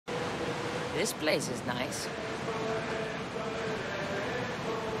This place is nice.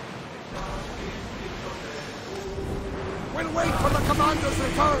 We'll wait for the commander's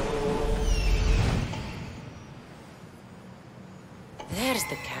return! There's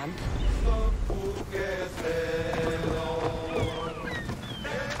the camp.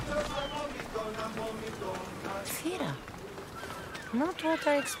 Thera. Not what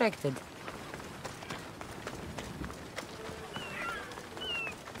I expected.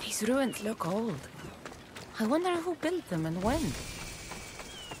 These ruins look old. I wonder who built them and when.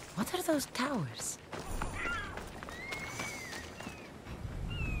 What are those towers?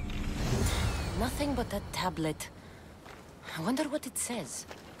 Nothing but a tablet. I wonder what it says.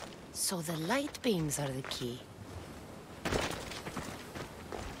 So the light beams are the key.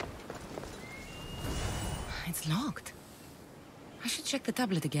 It's locked. I should check the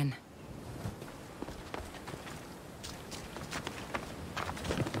tablet again.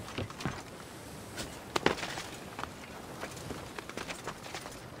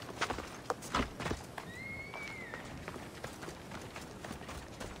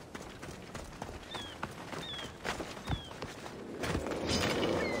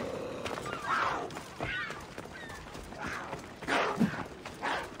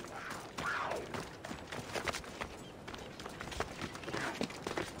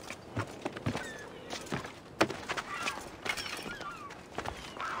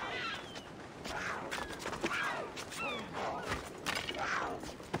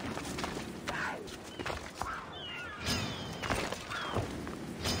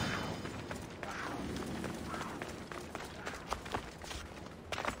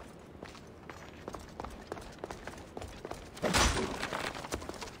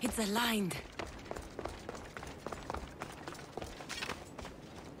 It's aligned.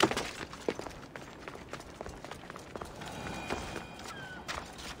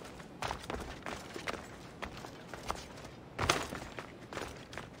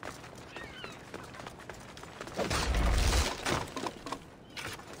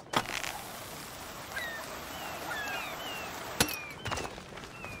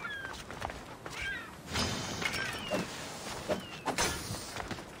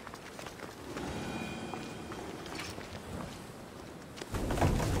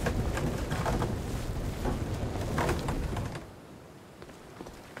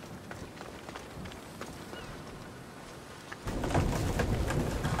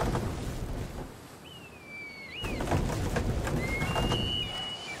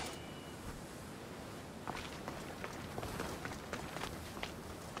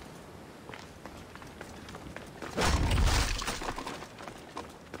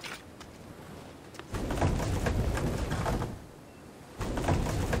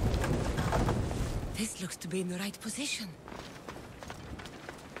 This looks to be in the right position.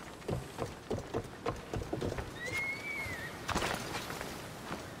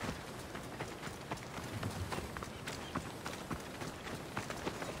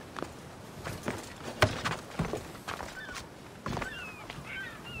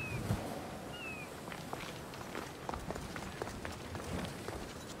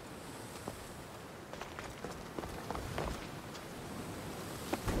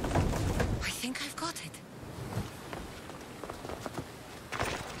 I think I've got it.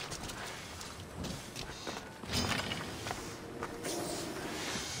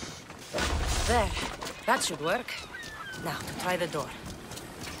 There. That should work. Now, to try the door.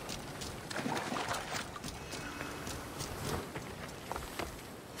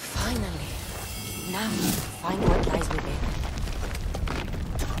 Finally. Now, find what lies within.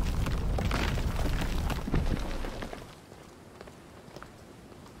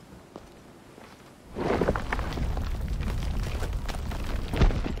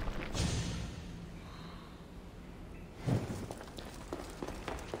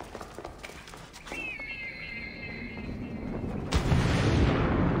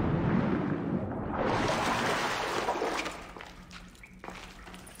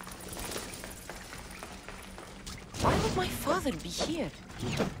 Why would my father be here?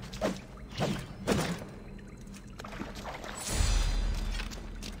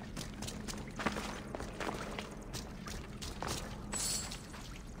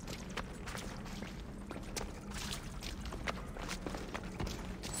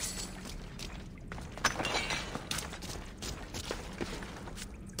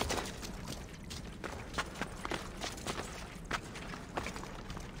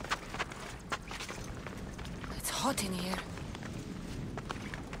 It's hot in here.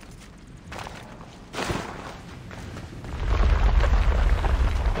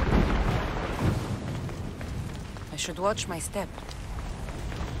 I should watch my step.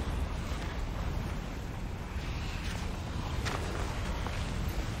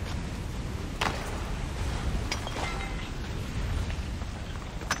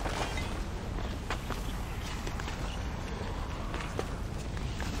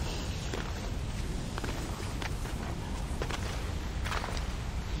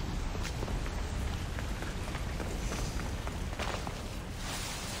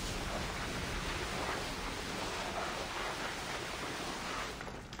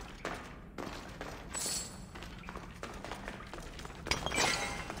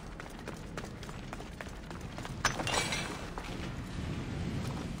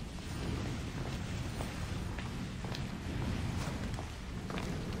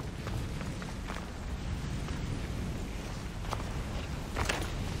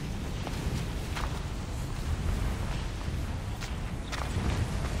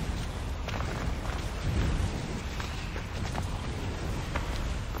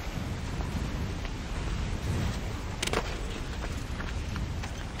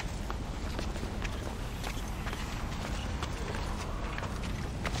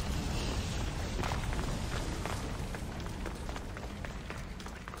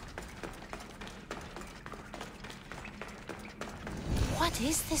 What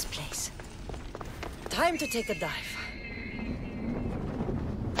is this place? Time to take a dive.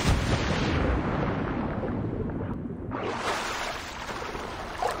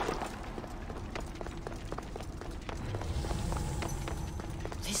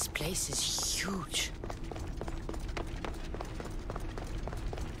 This place is huge.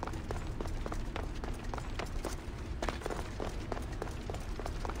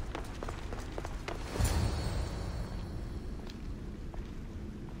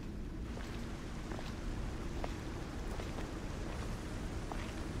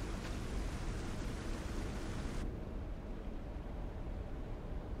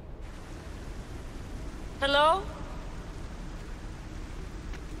 Hello?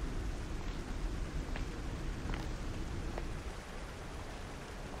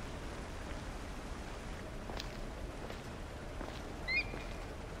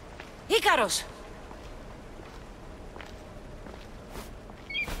 Icarus!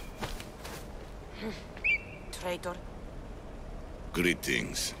 Traitor.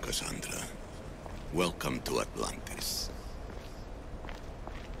 Greetings, Cassandra. Welcome to Atlantis.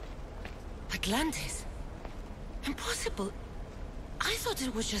 Atlantis? Impossible. I thought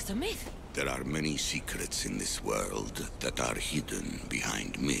it was just a myth. There are many secrets in this world that are hidden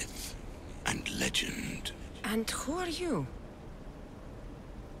behind myth and legend. And who are you?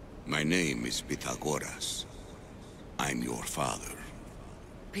 My name is Pythagoras. I'm your father.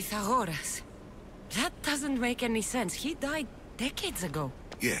 Pythagoras? That doesn't make any sense. He died decades ago.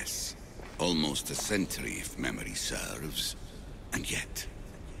 Yes, almost a century if memory serves. And yet,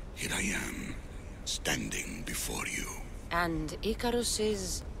 here I am, standing before you. And Icarus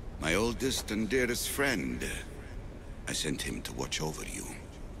is... My oldest and dearest friend. I sent him to watch over you.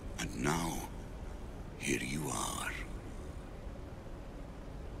 And now, here you are.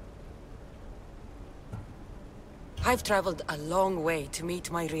 I've traveled a long way to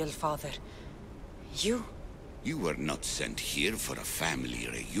meet my real father. You? You were not sent here for a family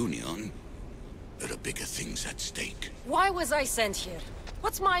reunion. There are bigger things at stake. Why was I sent here?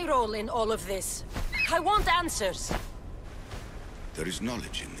 What's my role in all of this? I want answers. There is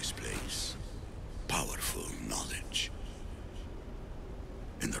knowledge in this place. Powerful knowledge.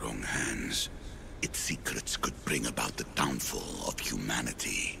 In the wrong hands, its secrets could bring about the downfall of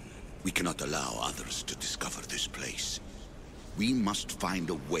humanity. We cannot allow others to discover this place. We must find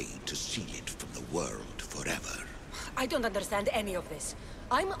a way to seal it from the world forever. I don't understand any of this.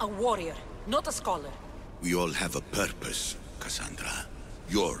 I'm a warrior, not a scholar. We all have a purpose, Cassandra.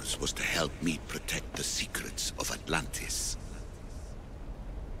 Yours was to help me protect the secrets of Atlantis.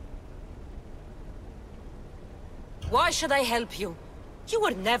 Why should I help you? You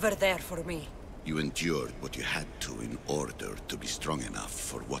were never there for me. You endured what you had to in order to be strong enough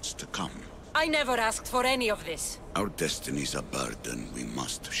for what's to come. I never asked for any of this. Our destiny's a burden we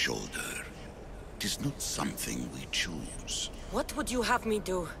must shoulder. It is not something we choose. What would you have me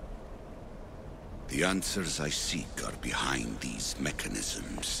do? The answers I seek are behind these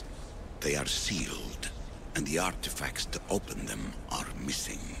mechanisms. They are sealed, and the artifacts to open them are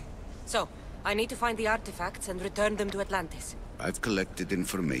missing. So, I need to find the artifacts and return them to Atlantis. I've collected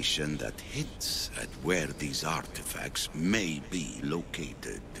information that hints at where these artifacts may be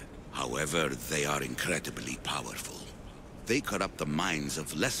located. However, they are incredibly powerful. They corrupt the minds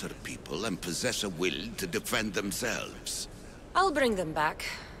of lesser people and possess a will to defend themselves. I'll bring them back.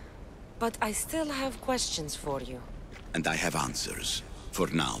 But I still have questions for you. And I have answers. For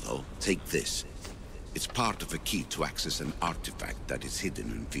now, though, take this. It's part of a key to access an artifact that is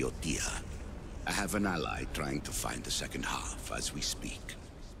hidden in Viotia. I have an ally trying to find the second half as we speak.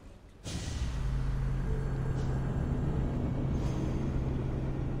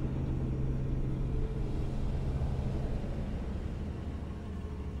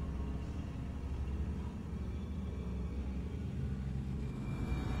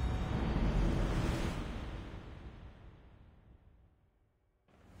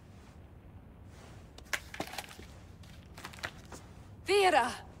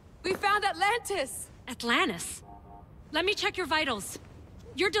 Theata! We found Atlantis! Atlantis? Let me check your vitals.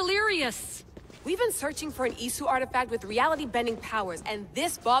 You're delirious. We've been searching for an Isu artifact with reality-bending powers, and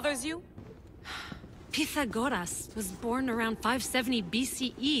this bothers you? Pythagoras was born around 570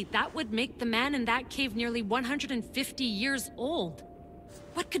 BCE. That would make the man in that cave nearly 150 years old.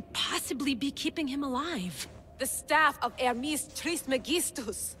 What could possibly be keeping him alive? The staff of Hermes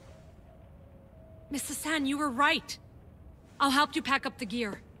Trismegistus. Mrs. San, you were right. I'll help you pack up the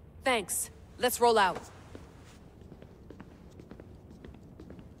gear. Thanks. Let's roll out.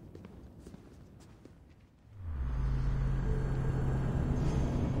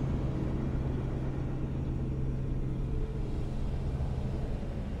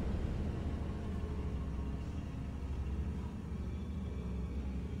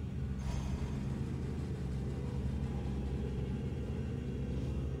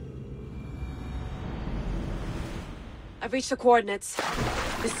 I've reached the coordinates.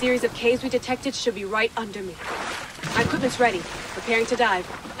 The series of caves we detected should be right under me. My equipment's ready. Preparing to dive.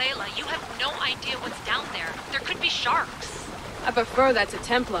 Layla, you have no idea what's down there. There could be sharks. I prefer that to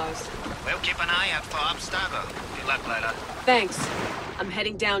Templars. We'll keep an eye out for Abstergo. Good luck, Layla. Thanks. I'm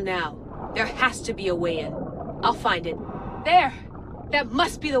heading down now. There has to be a way in. I'll find it. There! That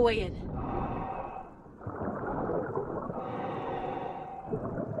must be the way in.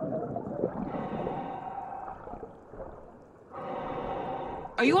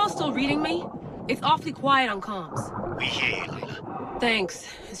 Are you all still reading me? It's awfully quiet on comms. We hear you, Layla. Thanks.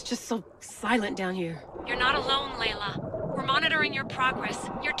 It's just so silent down here. You're not alone, Layla. We're monitoring your progress.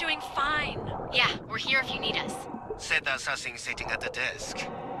 You're doing fine. Yeah, we're here if you need us. Said there's something sitting at the desk.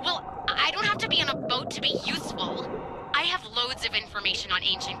 Well, I don't have to be on a boat to be useful. I have loads of information on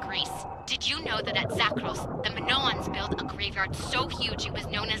ancient Greece. Did you know that at Zakros, the Minoans built a graveyard so huge it was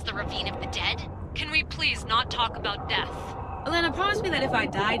known as the Ravine of the Dead? Can we please not talk about death? Elena, promise me that if I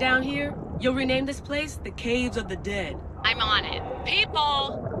die down here, you'll rename this place the Caves of the Dead. I'm on it.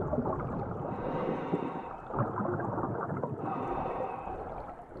 People!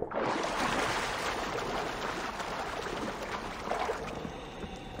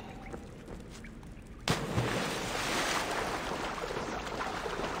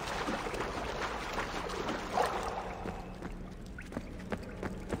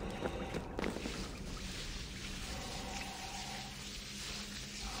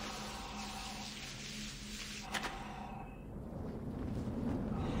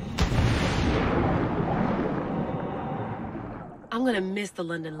 I'm gonna miss the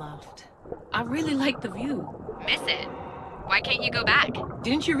London loft. I really like the view. Miss it? Why can't you go back?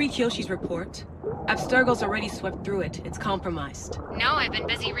 Didn't you read Kyoshi's report? Abstergo's already swept through it. It's compromised. No, I've been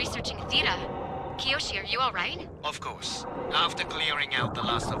busy researching Theta. Kiyoshi, are you alright? Of course. After clearing out the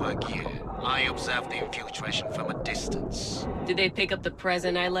last of our gear, I observed the infiltration from a distance. Did they pick up the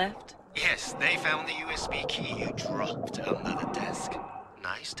present I left? Yes, they found the USB key you dropped under the desk.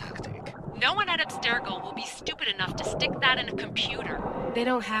 Nice tactic. No one at Abstergo will be stupid enough to stick that in a computer. They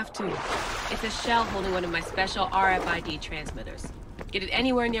don't have to. It's a shell holding one of my special RFID transmitters. Get it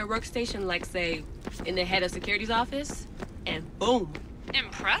anywhere near a workstation, like, say, in the head of security's office, and boom.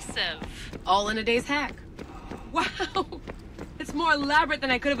 Impressive. All in a day's hack. Wow! It's more elaborate than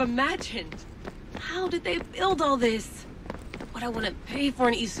I could have imagined. How did they build all this? What I wouldn't pay for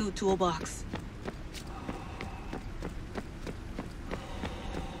an Isu toolbox.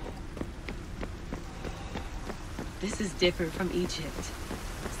 This is different from Egypt.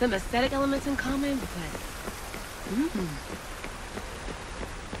 Some aesthetic elements in common, but...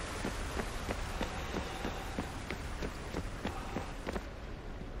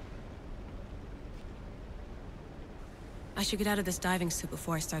 I should get out of this diving suit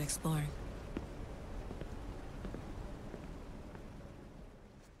before I start exploring.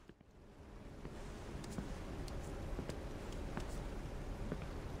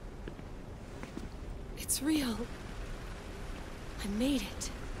 It's real. I made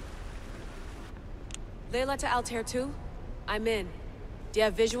it. Layla to Altair 2? I'm in. Do you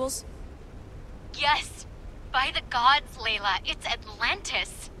have visuals? Yes! By the gods, Layla, it's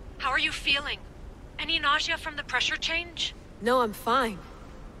Atlantis! How are you feeling? Any nausea from the pressure change? No, I'm fine.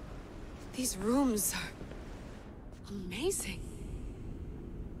 These rooms are... amazing.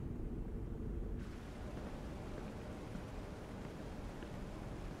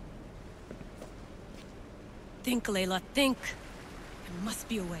 Think, Layla, think. There must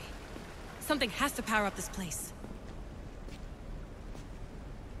be a way. Something has to power up this place.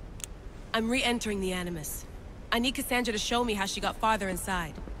 I'm re-entering the Animus. I need Cassandra to show me how she got farther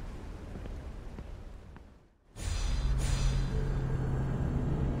inside.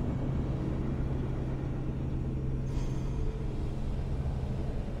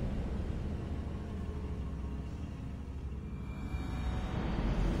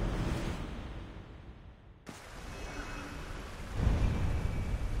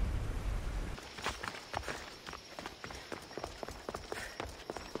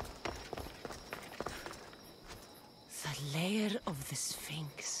 Lair of the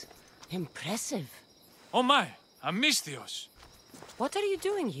Sphinx. Impressive. Oh my, Amistios. What are you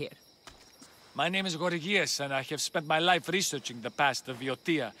doing here? My name is Gorgias, and I have spent my life researching the past of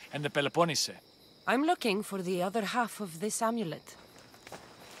Viotia and the Peloponnese. I'm looking for the other half of this amulet.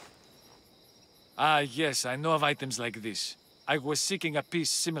 Ah, yes, I know of items like this. I was seeking a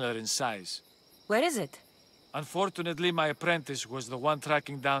piece similar in size. Where is it? Unfortunately, my apprentice was the one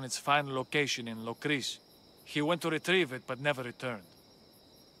tracking down its final location in Locris. He went to retrieve it, but never returned.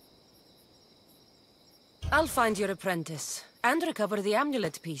 I'll find your apprentice, and recover the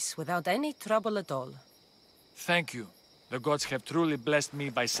amulet piece without any trouble at all. Thank you. The gods have truly blessed me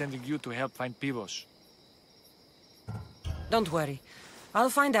by sending you to help find Pibos. Don't worry. I'll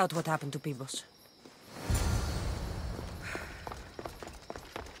find out what happened to Pibos.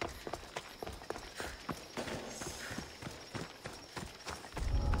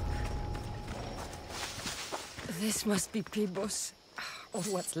 This must be Pibos. Or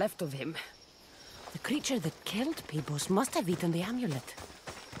what's left of him. The creature that killed Pibos must have eaten the amulet.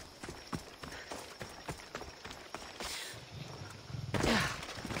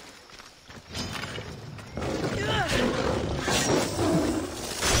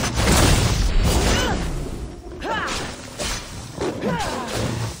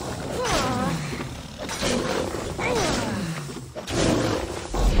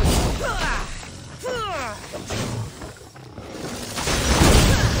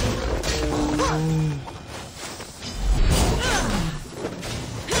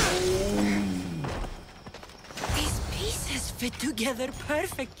 Fit together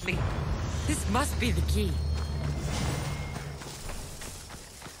perfectly. This must be the key.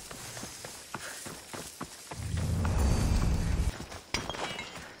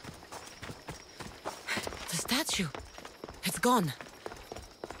 The statue. It's gone.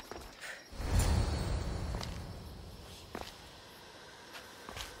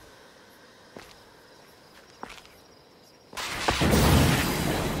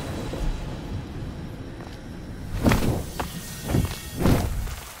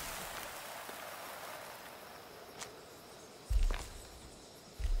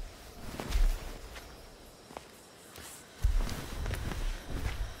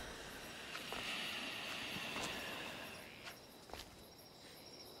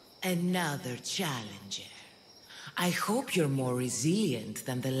 Another challenger. I hope you're more resilient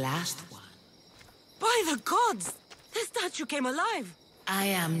than the last one. By the gods! The statue came alive! I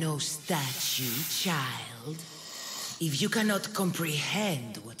am no statue, child. If you cannot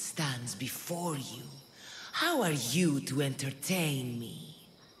comprehend what stands before you, how are you to entertain me?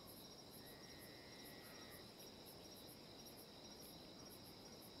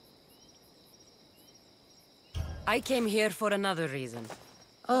 I came here for another reason.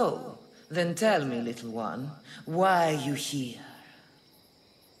 Oh, then tell me, little one, why are you here?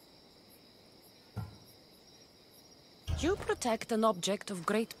 You protect an object of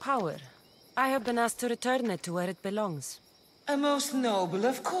great power. I have been asked to return it to where it belongs. A most noble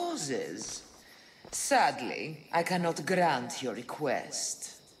of causes. Sadly, I cannot grant your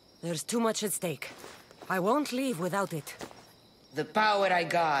request. There's too much at stake. I won't leave without it. The power I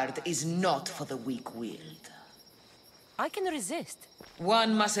guard is not for the weak-willed. I can resist.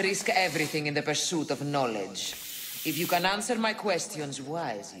 One must risk everything in the pursuit of knowledge. If you can answer my questions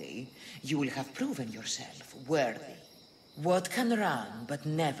wisely, you will have proven yourself worthy. What can run but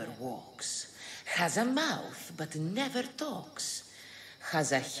never walks? Has a mouth but never talks?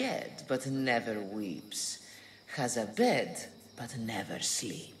 Has a head but never weeps? Has a bed but never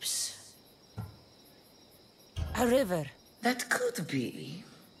sleeps? A river. That could be.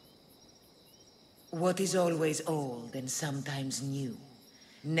 What is always old and sometimes new.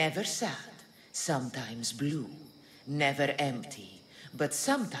 Never sad, sometimes blue. Never empty, but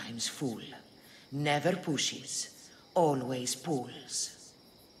sometimes full. Never pushes, always pulls.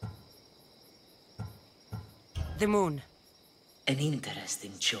 The moon. An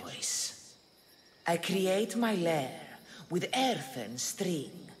interesting choice. I create my lair with earthen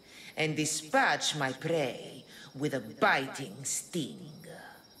string and dispatch my prey with a biting sting.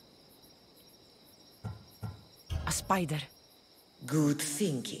 A spider. Good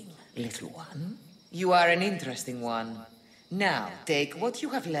thinking, little one. You are an interesting one. Now, take what you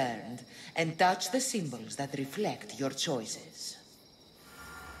have learned and touch the symbols that reflect your choices.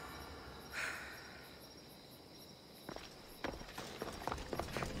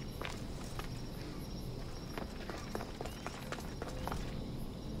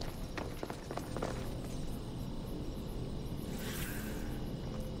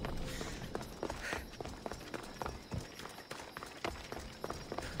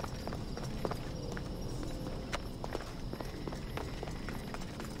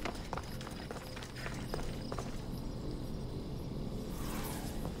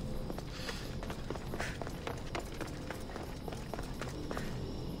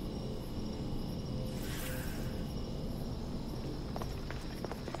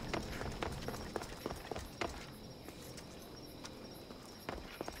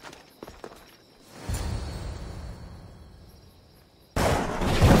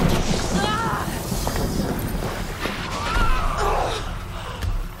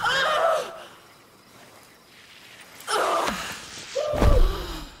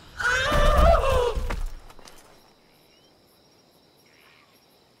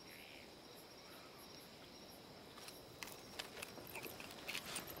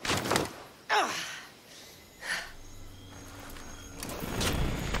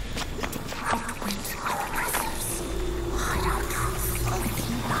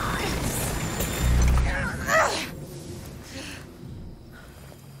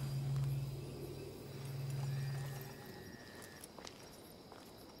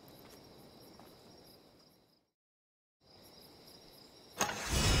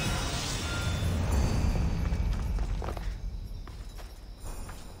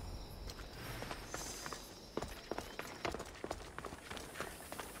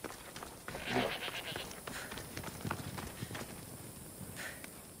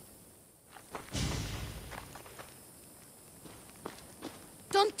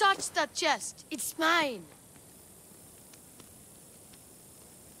 touch that chest. It's mine.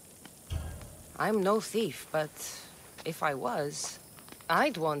 I'm no thief, but if I was,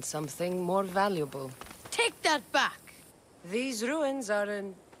 I'd want something more valuable. Take that back. These ruins are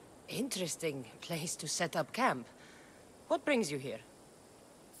an interesting place to set up camp. What brings you here?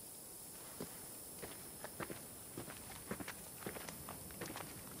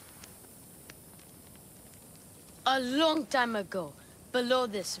 A long time ago, below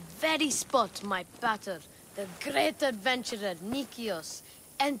this very spot, my pater, the great adventurer Nikios,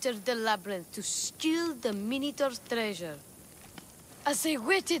 entered the labyrinth to steal the Minotaur's treasure. As I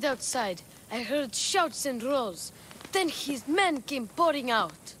waited outside, I heard shouts and roars. Then his men came pouring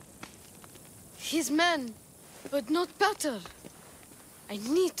out. His men, but not pater. I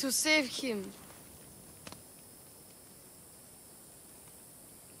need to save him.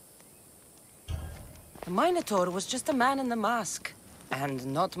 The Minotaur was just a man in the mask. And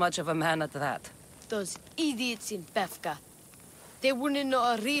not much of a man at that. Those idiots in Befka. They wouldn't know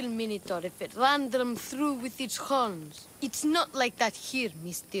a real Minotaur if it ran them through with its horns. It's not like that here,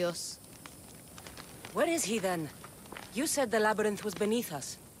 Mistios. Where is he then? You said the labyrinth was beneath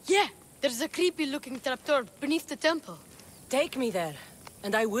us. Yeah, there's a creepy-looking trapdoor beneath the temple. Take me there,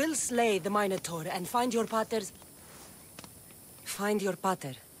 and I will slay the Minotaur and find your pater's... Find your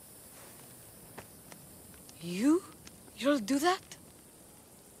pater. You'll do that?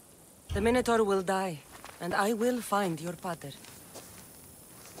 The Minotaur will die, and I will find your pater.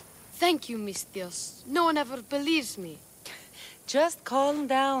 Thank you, Mistios. No one ever believes me. Just calm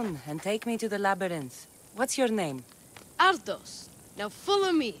down and take me to the labyrinth. What's your name? Ardos. Now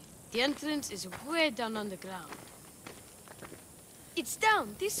follow me. The entrance is way down on the ground. It's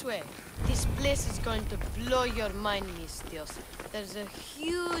down, this way. This place is going to blow your mind, Mistios. There's a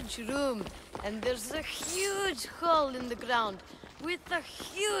huge room, and there's a huge hole in the ground, with a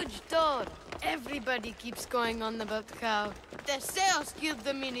huge door. Everybody keeps going on about how Theseus killed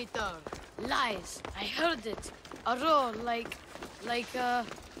the Minotaur. Lies. I heard it. A roar like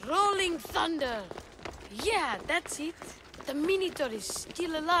rolling thunder. Yeah, that's it. The Minotaur is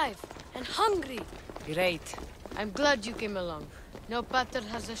still alive and hungry. Great. I'm glad you came along. No pater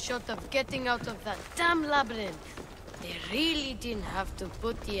has a shot of getting out of that damn labyrinth. They really didn't have to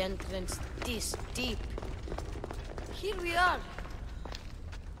put the entrance this deep. Here we are.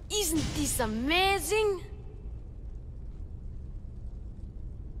 Isn't this amazing?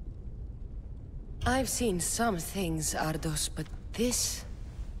 I've seen some things, Ardos, but this...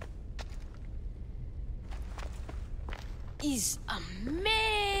 is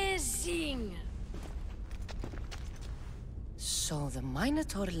amazing! So the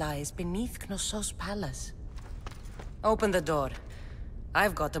Minotaur lies beneath Knossos' palace. Open the door.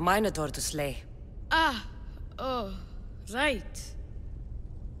 I've got a Minotaur to slay. Oh, right.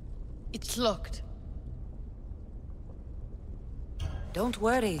 It's locked. Don't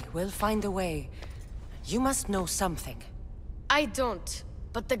worry, we'll find a way. You must know something. I don't,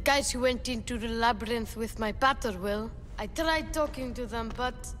 but the guys who went into the labyrinth with my pater will. I tried talking to them,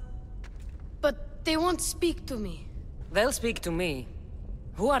 but they won't speak to me. They'll speak to me.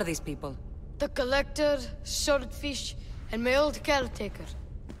 Who are these people? The Collector, Swordfish, and my old caretaker.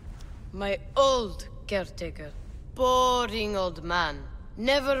 My old caretaker. Boring old man.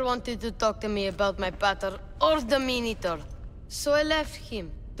 Never wanted to talk to me about my pater or the Minotaur. So I left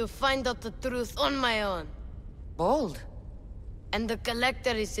him to find out the truth on my own. Bold. And the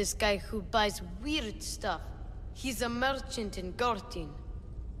Collector is this guy who buys weird stuff. He's a merchant in Gortin.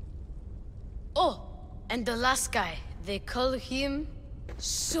 Oh, and the last guy, they call him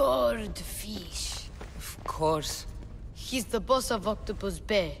Swordfish. Of course. He's the boss of Octopus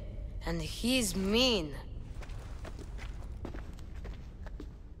Bay, and he's mean.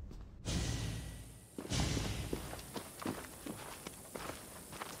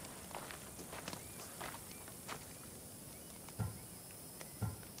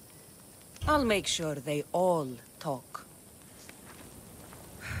 I'll make sure they all talk.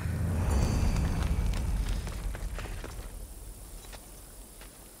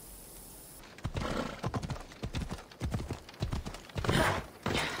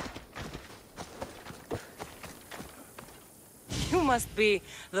 You must be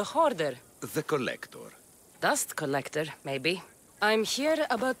the hoarder. The collector. Dust collector, maybe. I'm here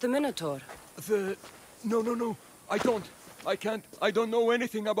about the Minotaur. No. I can't. I don't know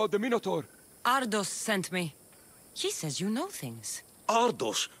anything about the Minotaur. Ardos sent me. He says you know things.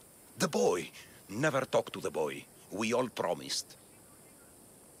 Ardos, the boy. Never talk to the boy. We all promised.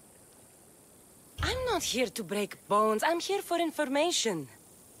 I'm not here to break bones. I'm here for information.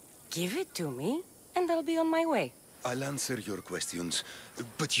 Give it to me, and I'll be on my way. I'll answer your questions,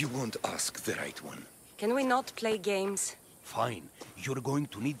 but you won't ask the right one. Can we not play games? Fine. You're going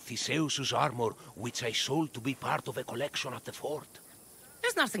to need Theseus's armor, which I sold to be part of a collection at the fort.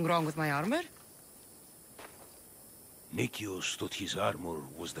 There's nothing wrong with my armor. Nicias thought his armor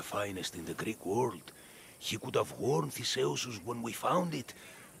was the finest in the Greek world. He could have worn Theseus's when we found it.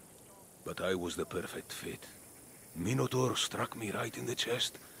 But I was the perfect fit. Minotaur struck me right in the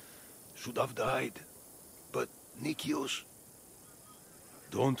chest. Should have died. But Nicias...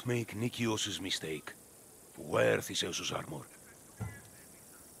 Don't make Nicias's mistake. Wear Theseus's armor.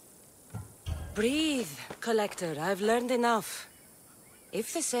 Breathe, Collector. I've learned enough. If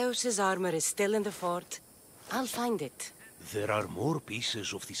Theseus's armor is still in the fort, I'll find it. There are more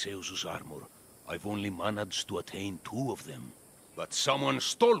pieces of Theseus's armor. I've only managed to attain 2 of them. But someone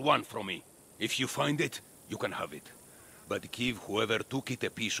stole one from me. If you find it, you can have it. But give whoever took it a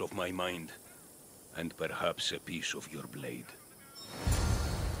piece of my mind. And perhaps a piece of your blade.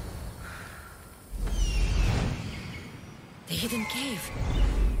 The hidden cave.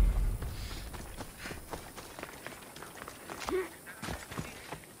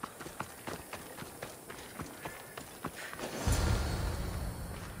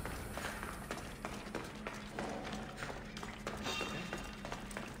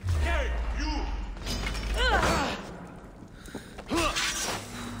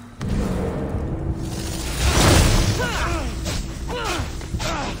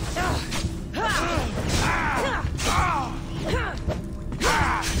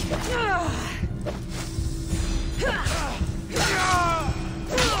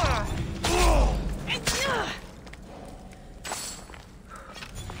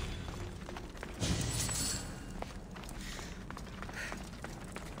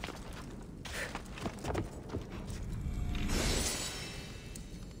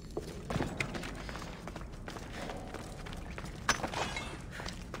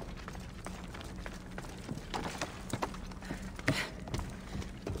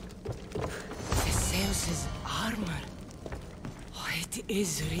 Theseus's armor. Oh, it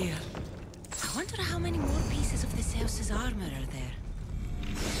is real. I wonder how many more pieces of Theseus's armor are there.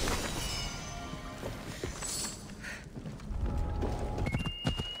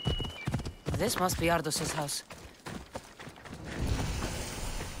 This must be Ardos's house.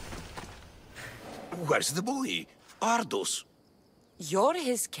 Where's the boy? Ardos. You're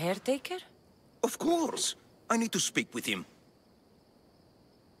his caretaker? Of course. I need to speak with him.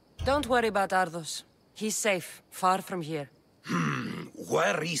 Don't worry about Ardos. He's safe, far from here.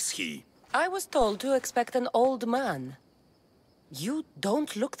 Where is he? I was told to expect an old man. You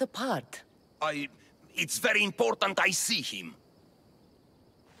don't look the part. It's very important I see him.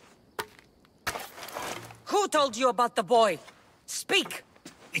 Who told you about the boy? Speak!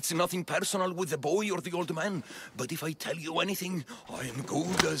 It's nothing personal with the boy or the old man, but if I tell you anything, I am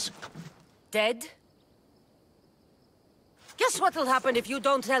good as... Dead? Guess what'll happen if you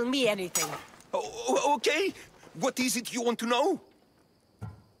don't tell me anything? Okay. What is it you want to know?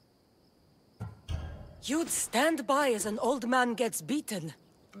 You'd stand by as an old man gets beaten.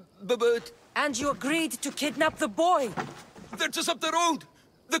 But... And you agreed to kidnap the boy! They're just up the road!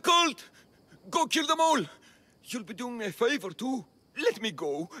 The cult! Go kill them all! You'll be doing me a favor, too. Let me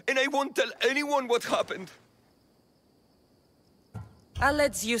go, and I won't tell anyone what happened. I'll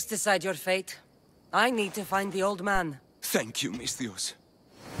let Zeus decide your fate. I need to find the old man. Thank you, Misthios.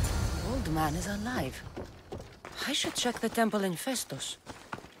 The old man is alive. I should check the temple in Festus.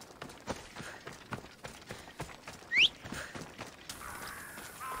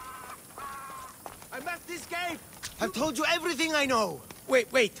 I'm at this gate! I've told you everything I know!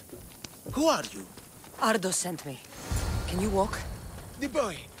 Wait. Who are you? Ardos sent me. Can you walk? The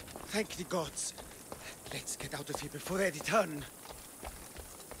boy. Thank the gods. Let's get out of here before they return.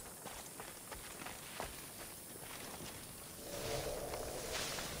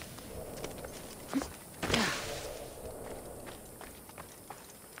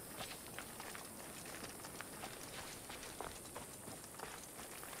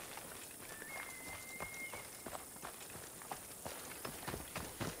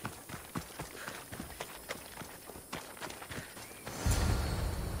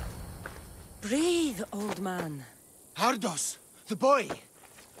 Breathe, old man. Ardos, the boy.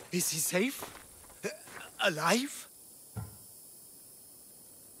 Is he safe? Alive?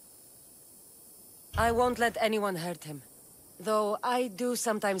 I won't let anyone hurt him. Though I do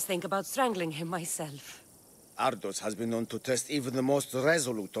sometimes think about strangling him myself. Ardos has been known to test even the most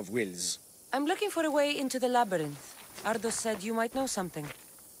resolute of wills. I'm looking for a way into the labyrinth. Ardos said you might know something.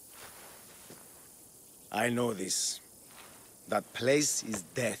 I know this. That place is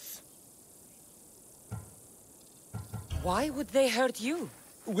death. Why would they hurt you?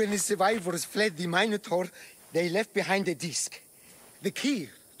 When the survivors fled the Minotaur, they left behind a disc. The key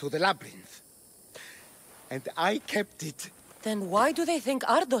to the labyrinth. And I kept it. Then why do they think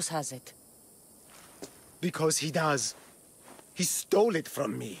Ardos has it? Because he does. He stole it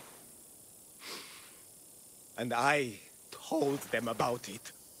from me. And I told them about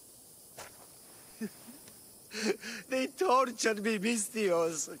it. They tortured me,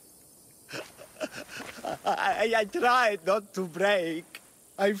 Mystios. I tried not to break.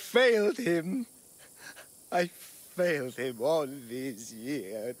 I failed him. I failed him all these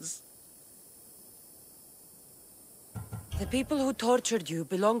years. The people who tortured you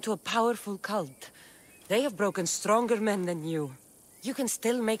belong to a powerful cult. They have broken stronger men than you. You can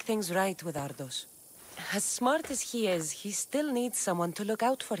still make things right with Ardos. As smart as he is, he still needs someone to look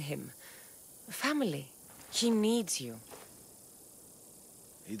out for him. Family. He needs you.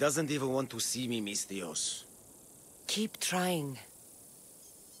 He doesn't even want to see me, Mystios. Keep trying.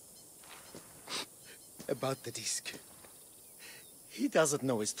 About the disc. He doesn't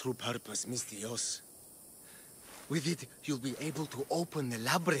know his true purpose, Mystios. With it, you'll be able to open the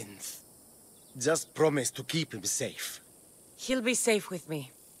labyrinth. Just promise to keep him safe. He'll be safe with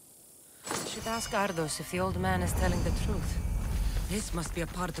me. I should ask Ardos if the old man is telling the truth. This must be a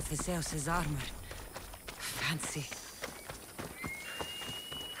part of Theseus' armor. Fancy.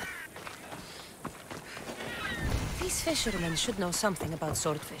 These fishermen should know something about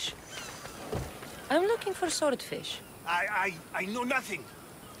swordfish. I'm looking for swordfish. I know nothing.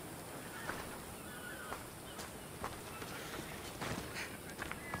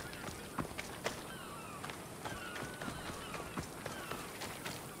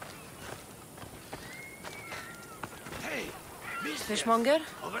 Fishmonger?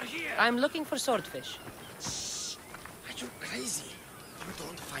 Over here. I'm looking for swordfish. Are you crazy? You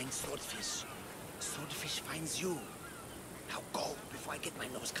don't find swordfish. Swordfish finds you. Now go before I get my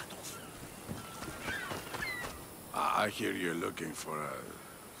nose cut off. I hear you're looking for a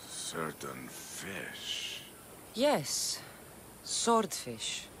certain fish. Yes.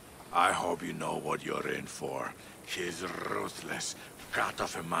 Swordfish. I hope you know what you're in for. He's ruthless. Cut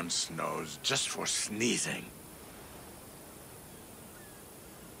off a man's nose just for sneezing.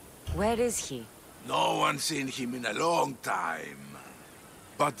 Where is he? No one's seen him in a long time.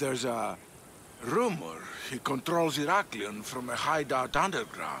 But there's a rumor he controls Heraklion from a hideout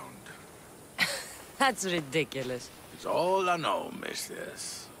underground. That's ridiculous. It's all I know,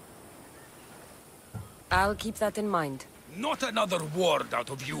 mistress. I'll keep that in mind. Not another word out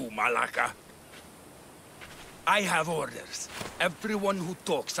of you, Malaka. I have orders. Everyone who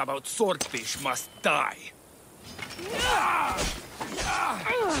talks about swordfish must die.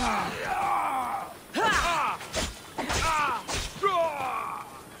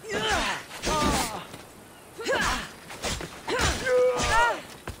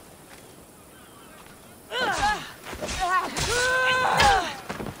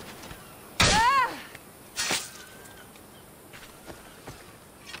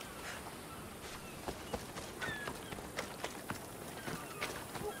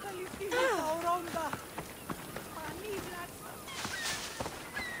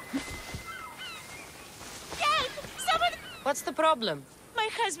 What's the problem? My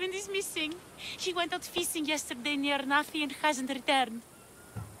husband is missing. He went out fishing yesterday near Nafi and hasn't returned.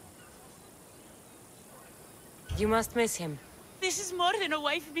 You must miss him. This is more than a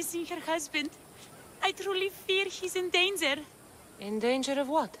wife missing her husband. I truly fear he's in danger. In danger of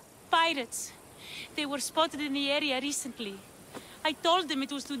what? Pirates. They were spotted in the area recently. I told them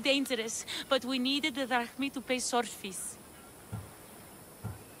it was too dangerous, but we needed the drachmi to pay sword fees.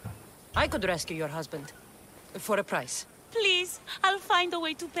 I could rescue your husband. For a price. Please, I'll find a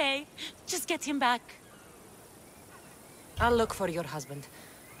way to pay. Just get him back. I'll look for your husband.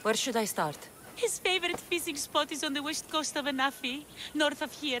 Where should I start? His favorite fishing spot is on the west coast of Anafi, north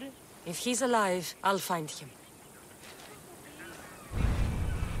of here. If he's alive, I'll find him.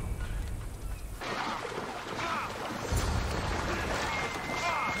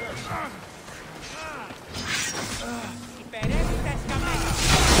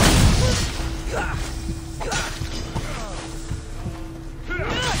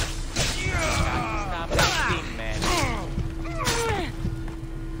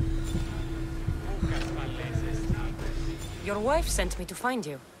 Your wife sent me to find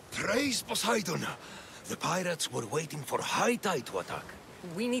you. Praise Poseidon! The pirates were waiting for high tide to attack.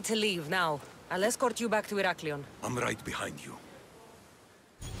 We need to leave now. I'll escort you back to Heraklion. I'm right behind you.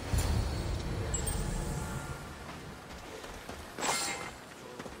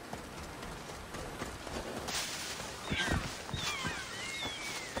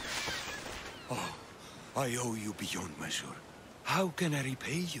 I owe you beyond measure. How can I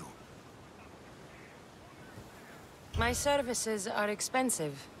repay you? My services are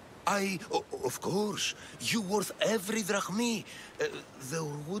expensive. Of course. You worth every drachmi. There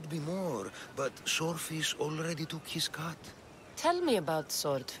would be more, but Swordfish already took his cut. Tell me about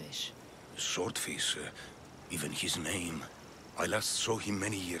Swordfish. Swordfish, even his name. I last saw him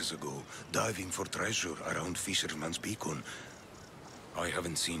many years ago, diving for treasure around Fisherman's Beacon. I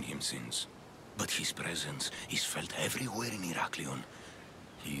haven't seen him since, but his presence is felt everywhere in Heraklion.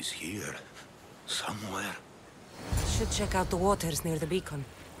 He's here, somewhere. Should check out the waters near the beacon.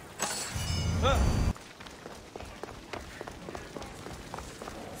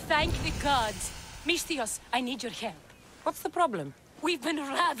 Thank the gods. Misthios, I need your help. What's the problem? We've been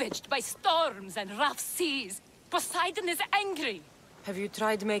ravaged by storms and rough seas. Poseidon is angry. Have you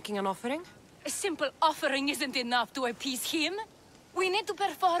tried making an offering? A simple offering isn't enough to appease him. We need to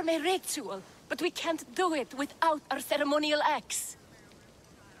perform a ritual, but we can't do it without our ceremonial axe.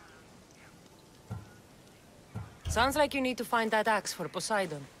 Sounds like you need to find that axe for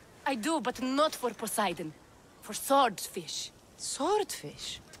Poseidon. I do, but not for Poseidon. For Swordfish.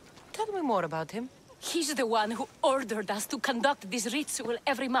 Swordfish? Tell me more about him. He's the one who ordered us to conduct this ritual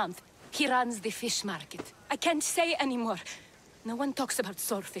every month. He runs the fish market. I can't say anymore. No one talks about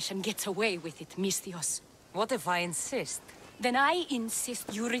Swordfish and gets away with it, Misthios. What if I insist? Then I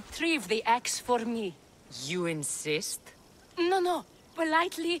insist you retrieve the axe for me. You insist? No.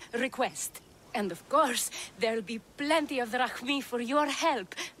 Politely request. And of course, there'll be plenty of drachmi for your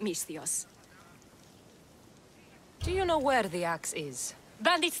help, Misthios. Do you know where the axe is?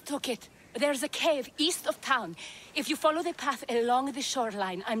 Bandits took it. There's a cave east of town. If you follow the path along the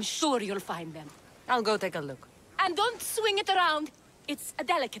shoreline, I'm sure you'll find them. I'll go take a look. And don't swing it around. It's a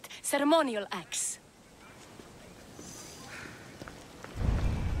delicate, ceremonial axe.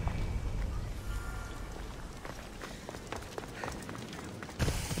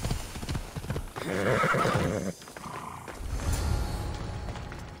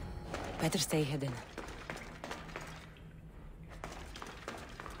 Better stay hidden.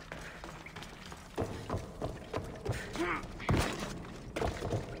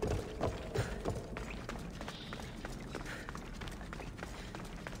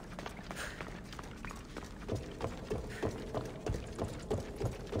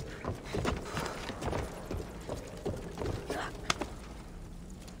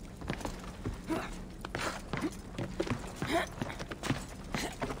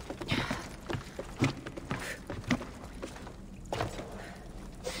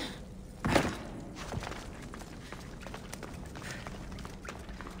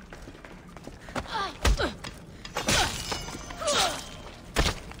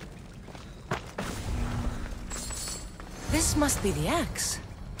 This must be the axe.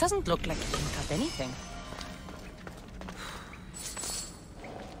 Doesn't look like it can cut anything.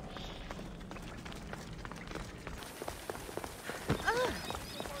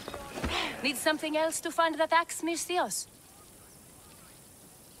 Need something else to find that axe, Misthios?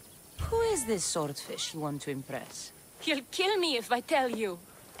 Who is this swordfish you want to impress? He'll kill me if I tell you.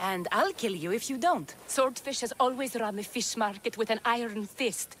 And I'll kill you if you don't. Swordfish has always run the fish market with an iron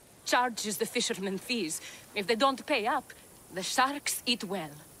fist. Charges the fishermen fees. If they don't pay up, the sharks eat well.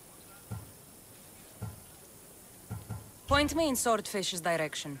 Point me in Swordfish's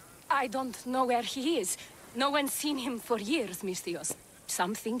direction. I don't know where he is. No one's seen him for years, Misthios.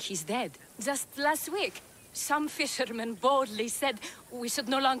 Some think he's dead. Just last week, some fishermen boldly said we should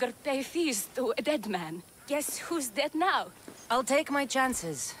no longer pay fees to a dead man. Guess who's dead now? I'll take my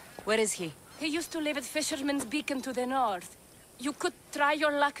chances. Where is he? He used to live at Fisherman's Beacon to the north. You could try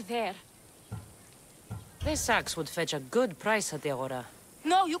your luck there. This axe would fetch a good price at the Aura.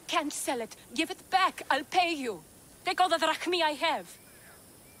 No, you can't sell it. Give it back. I'll pay you. Take all the drachmi I have.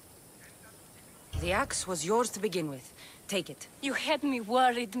 The axe was yours to begin with. Take it. You had me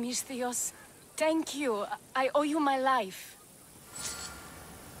worried, Misthios. Thank you. I owe you my life.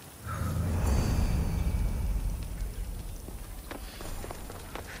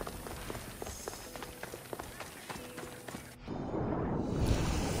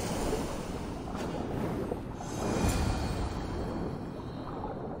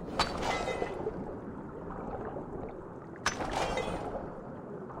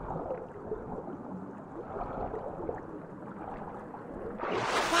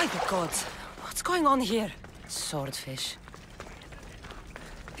 By the gods! What's going on here? Swordfish.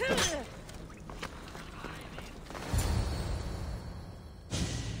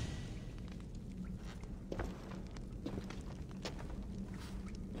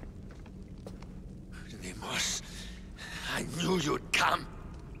 Deimos, I knew you'd come.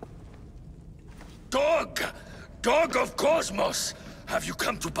 Dog! Dog of Cosmos! Have you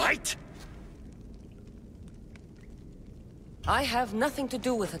come to bite? I have nothing to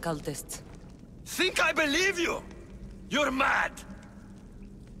do with occultists. Think I believe you? You're mad!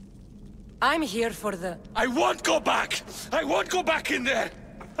 I'm here for the... I won't go back! I won't go back in there!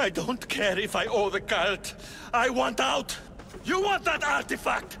 I don't care if I owe the cult. I want out! You want that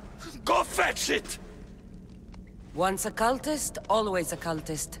artifact? Go fetch it! Once a cultist, always a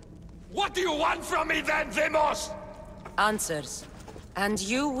cultist. What do you want from me then, Vimos? Answers. And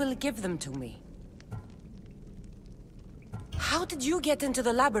you will give them to me. How did you get into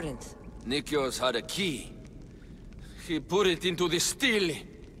the labyrinth? Nikios had a key. He put it into the stele.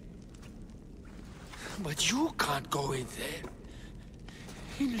 But you can't go in there.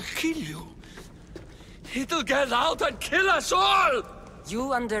 He'll kill you. It'll get out and kill us all!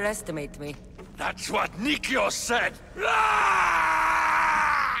 You underestimate me. That's what Nikios said!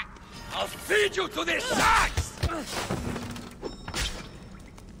 Ah! I'll feed you to this axe!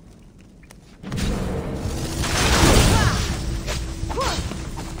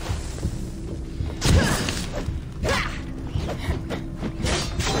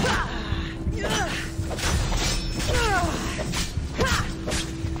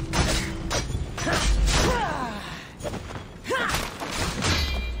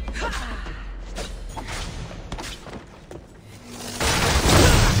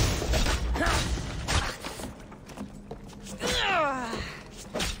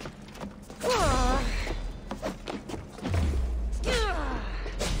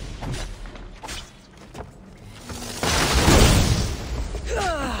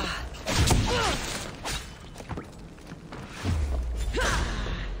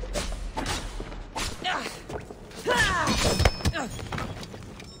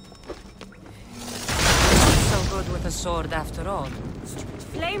 Sword after all.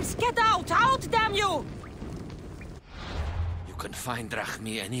 Flames, get out! Out, damn you! You can find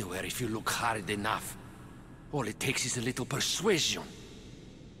Drachmi anywhere if you look hard enough. All it takes is a little persuasion.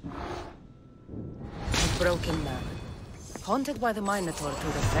 A broken man. Haunted by the Minotaur to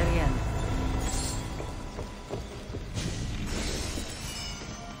the very end.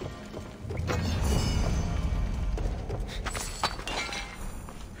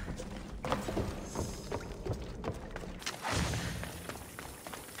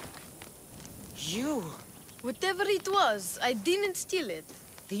 Whatever it was, I didn't steal it.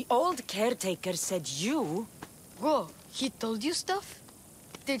 The old caretaker said you... Whoa, he told you stuff?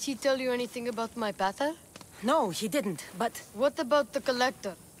 Did he tell you anything about my pater? No, he didn't, but... What about the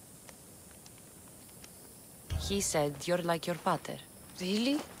collector? He said you're like your pater.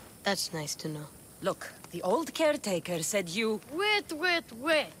 Really? That's nice to know. Look, the old caretaker said you... Wait.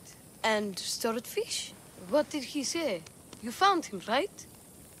 And swordfish? What did he say? You found him, right?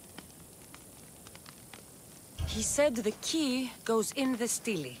 He said the key goes in the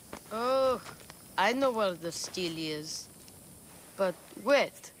stele. Oh, I know where the stele is. But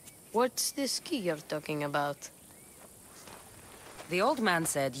wait, what's this key you're talking about? The old man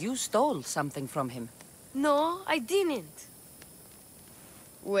said you stole something from him. No, I didn't.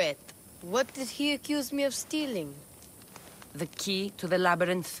 Wait, what did he accuse me of stealing? The key to the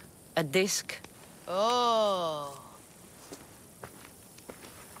labyrinth, a disc. Oh.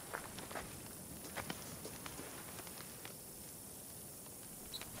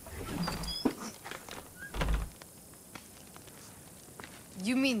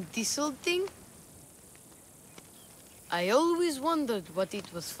 You mean this old thing? I always wondered what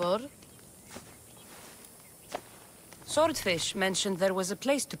it was for. Swordfish mentioned there was a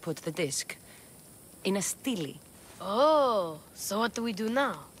place to put the disc. In a stele. Oh, so what do we do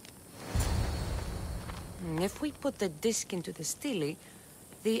now? If we put the disc into the stele,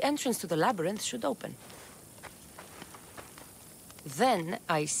 the entrance to the labyrinth should open. Then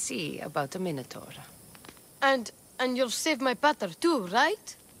I see about the Minotaur. And you'll save my pater too,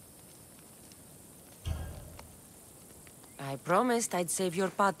 right? I promised I'd save your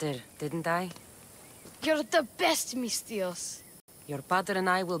pater, didn't I? You're the best, Mistios. Your pater and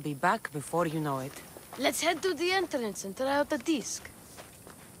I will be back before you know it. Let's head to the entrance and try out the disc.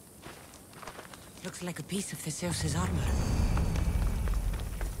 Looks like a piece of Theseus's armor.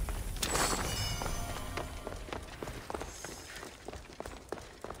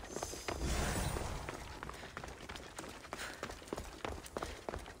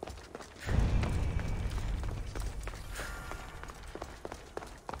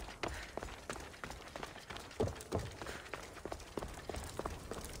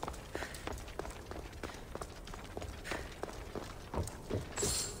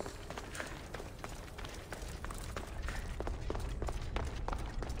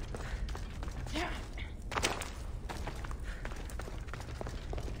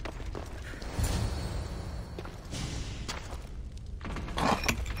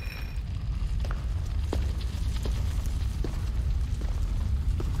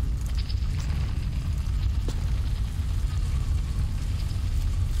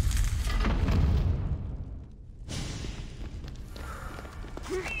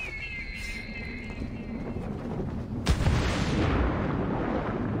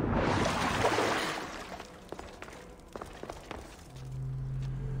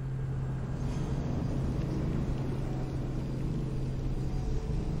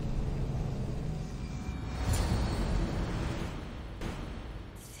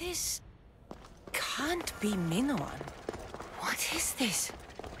 This can't be Minoan. What is this?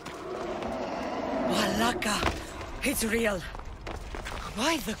 Walaka! It's real!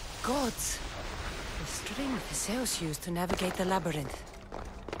 By the gods! The string Theseus used to navigate the labyrinth.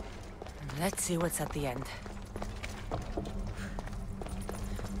 Let's see what's at the end.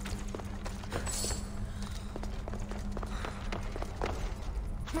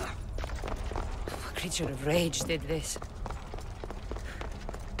 What creature of rage did this?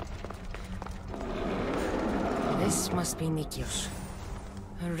 This must be Nikios.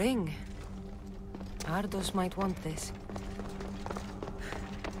 A ring. Ardos might want this.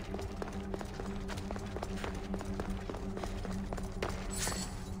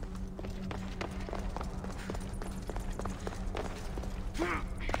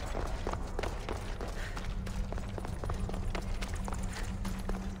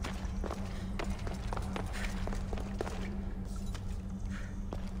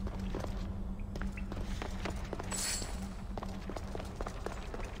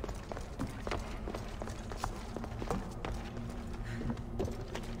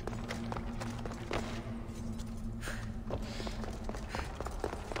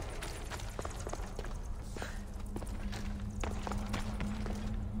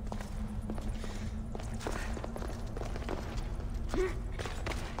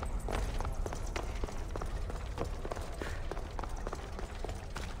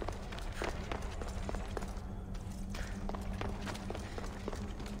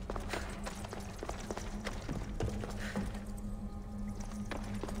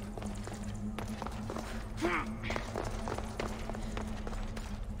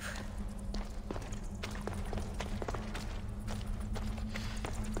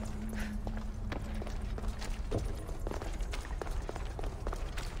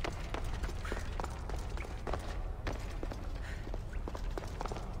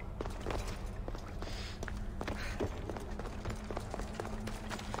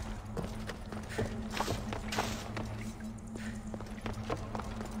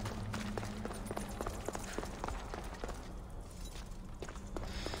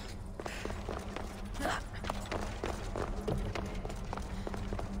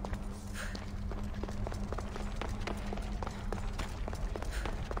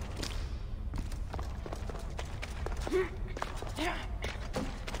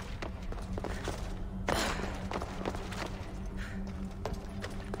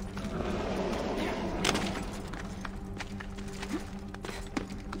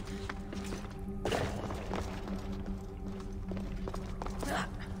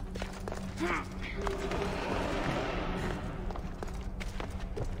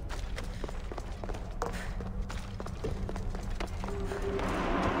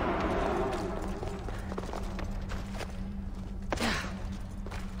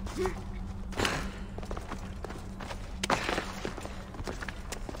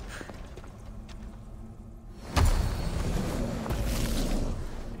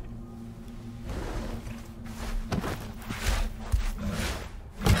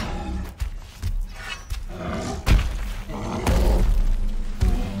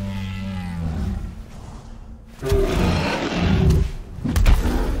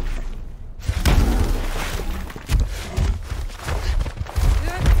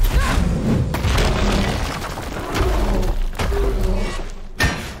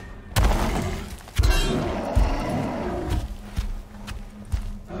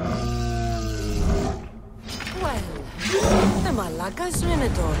 Malaka's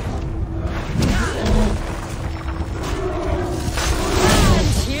Minotaur. And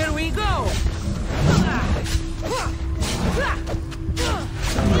here we go!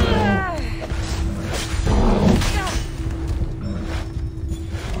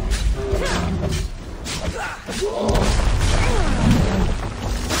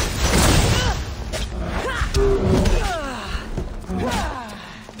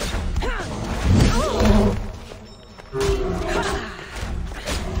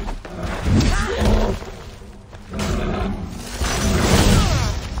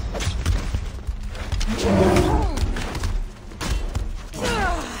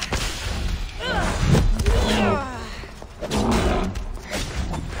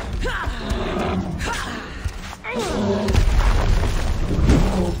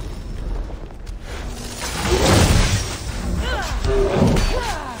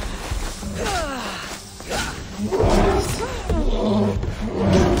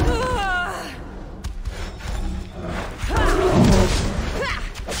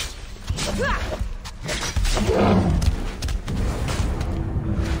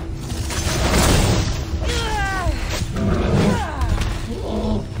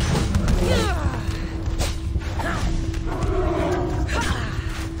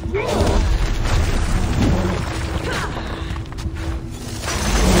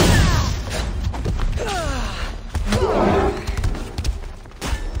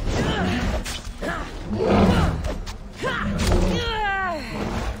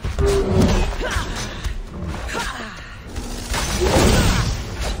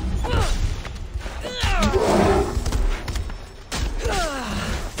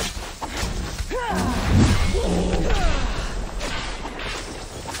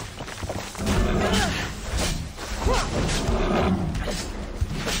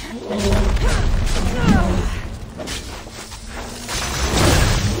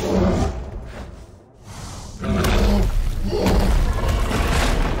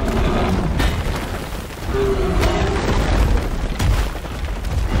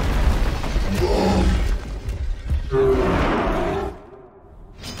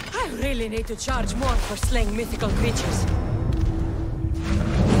 need to charge more for slaying mythical creatures.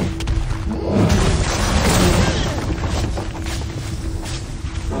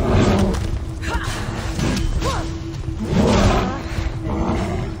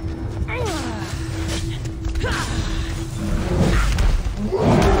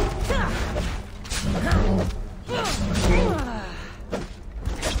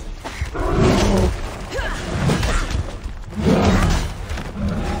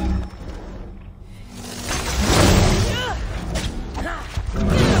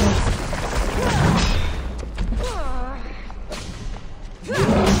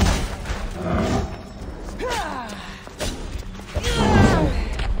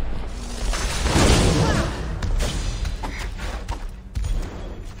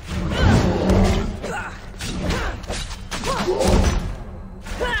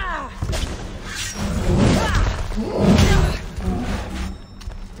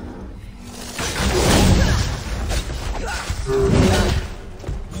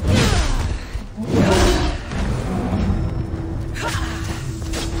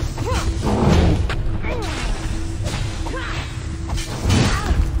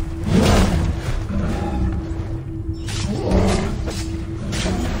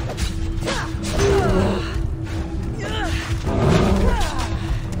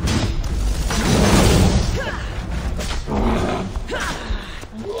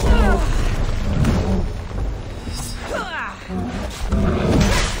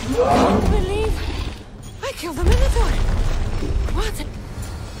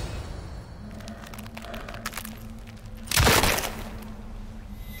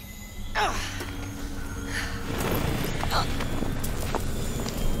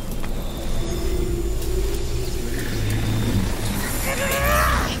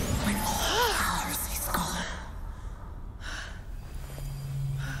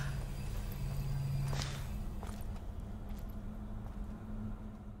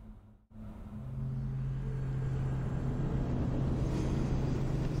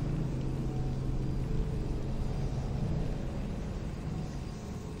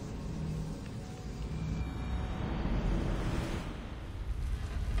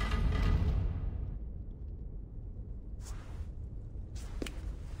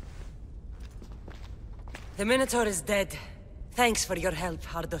 The Minotaur is dead. Thanks for your help,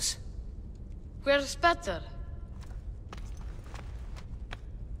 Ardos. Where's better?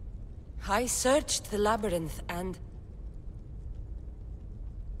 I searched the labyrinth and...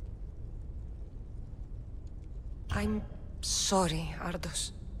 I'm sorry,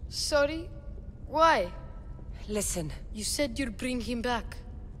 Ardos. Sorry? Why? Listen. You said you'd bring him back.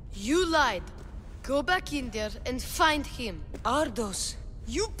 You lied. Go back in there and find him. Ardos.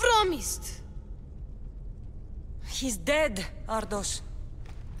 You promised! He's dead, Ardos.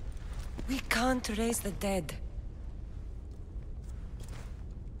 We can't raise the dead.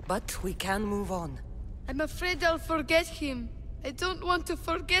 But we can move on. I'm afraid I'll forget him. I don't want to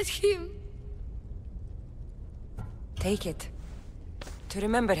forget him. Take it. To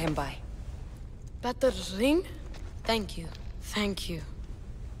remember him by. Better ring? Thank you. Thank you.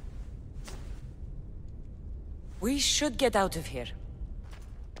 We should get out of here.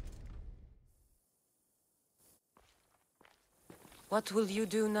 What will you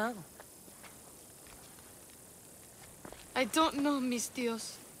do now? I don't know,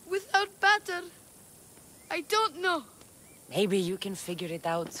 Mistios. Without Batter, I don't know. Maybe you can figure it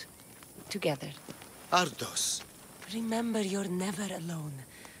out together. Ardos. Remember, you're never alone.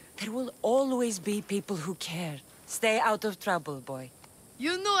 There will always be people who care. Stay out of trouble, boy.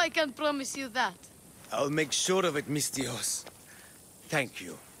 You know I can promise you that. I'll make sure of it, Mistios. Thank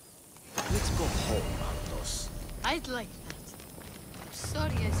you. Let's go home, Ardos. I'd like that.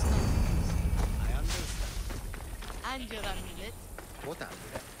 Sorry I stopped. I understand. And your amulet. What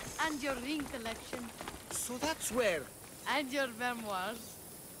amulet? And your ring collection. So that's where... And your memoirs.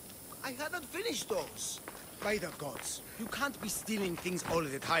 I hadn't finished those. By the gods, you can't be stealing things all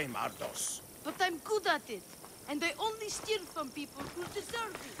the time, Ardos. But I'm good at it. And I only steal from people who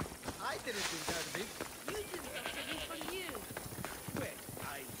deserve it. I didn't deserve it. You didn't after me for years. Well,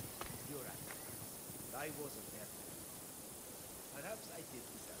 you're right. I wasn't there. Perhaps I did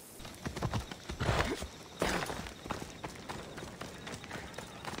deserve it.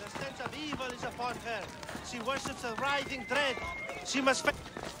 The stench of evil is upon her. She worships a writhing dread. She must...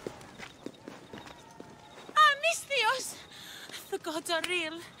 Mistios! The gods are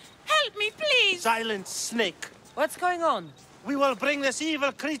real. Help me, please! Silence, snake. What's going on? We will bring this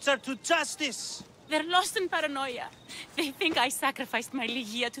evil creature to justice. They're lost in paranoia. They think I sacrificed my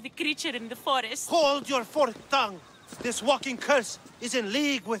Ligia to the creature in the forest. Hold your forked tongue. This walking curse is in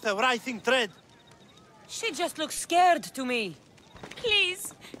league with the writhing dread. She just looks scared to me.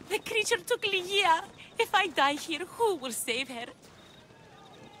 Please, the creature took Ligia. If I die here, who will save her?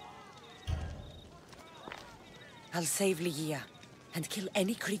 I'll save Ligia and kill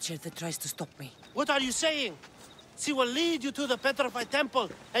any creature that tries to stop me. What are you saying? She will lead you to the petrified temple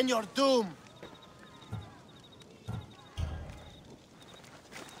and your doom.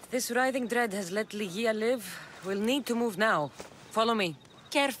 This writhing dread has let Ligia live. We'll need to move now. Follow me.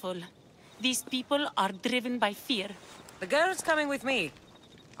 Careful. These people are driven by fear. The girl's coming with me.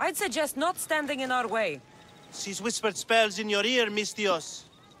 I'd suggest not standing in our way. She's whispered spells in your ear, Mistios.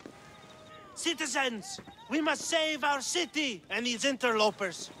 Citizens, we must save our city, and these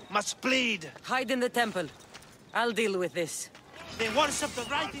interlopers must bleed. Hide in the temple. I'll deal with this. They worship the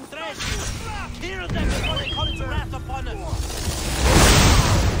writhing dread. Kill them before they call its wrath upon us.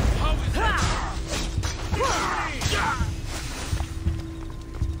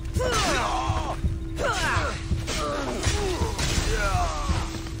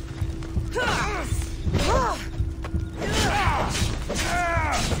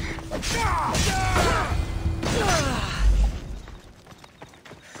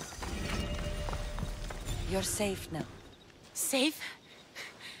 You're safe now. Safe?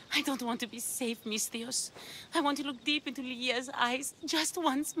 I don't want to be safe, Mistios. I want to look deep into Ligia's eyes just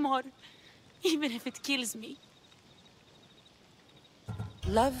once more, even if it kills me.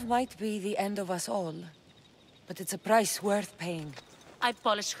 Love might be the end of us all, but it's a price worth paying. I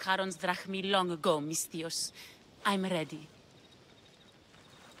polished Charon's drachmi long ago, Mistios. I'm ready.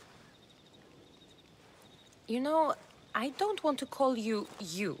 You know, I don't want to call you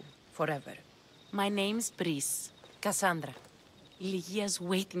forever. My name's Brice. Cassandra. Ligia's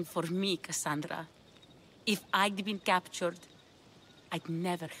waiting for me, Cassandra. If I'd been captured, I'd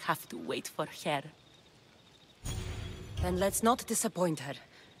never have to wait for her. Then let's not disappoint her.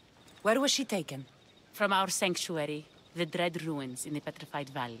 Where was she taken? From our sanctuary, the Dread Ruins in the Petrified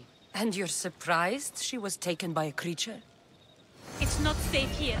Valley. And you're surprised she was taken by a creature? It's not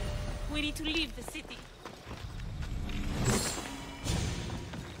safe here. We need to leave the city.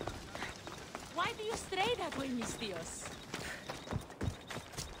 Why do you stray that way, Mistios?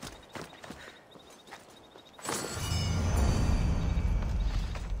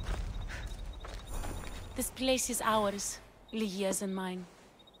 This place is ours, Ligia's and mine.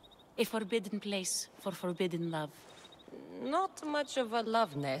 A forbidden place for forbidden love. Not much of a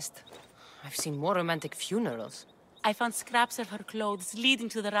love nest. I've seen more romantic funerals. I found scraps of her clothes leading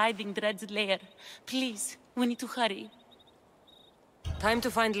to the writhing dread's lair. Please, we need to hurry. Time to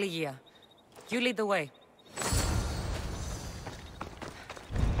find Ligia. You lead the way.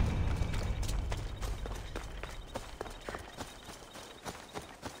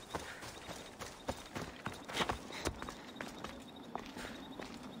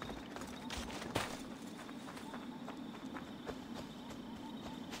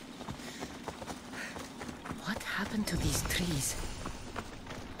 What happened to these trees?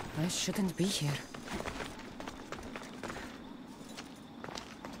 I shouldn't be here.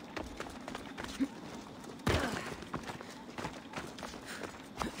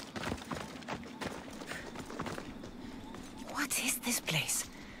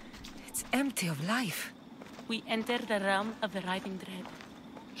 Empty of life. We enter the realm of the writhing dread.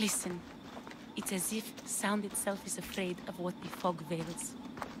 Listen. It's as if sound itself is afraid of what the fog veils.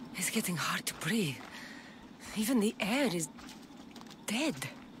 It's getting hard to breathe. Even the air is dead.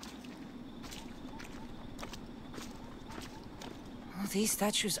 Oh, these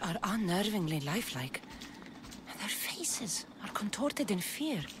statues are unnervingly lifelike. And their faces are contorted in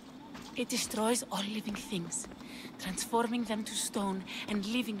fear. It destroys all living things, transforming them to stone and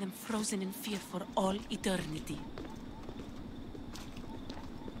leaving them frozen in fear for all eternity.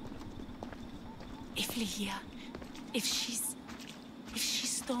 If Ligia, if she's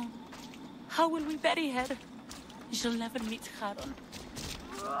stone, how will we bury her? She'll never meet Charon.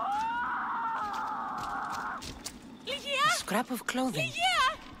 Ligia! A scrap of clothing.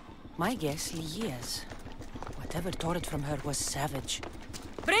 Ligia! My guess, Ligia's. Whatever tore it from her was savage.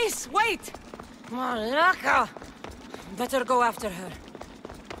 Brice, wait! Malaka! Better go after her.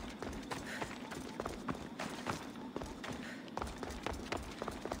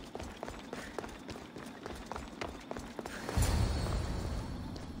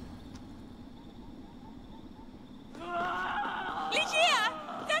 Ligia!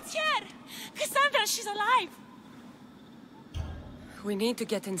 That's her! Cassandra, she's alive! We need to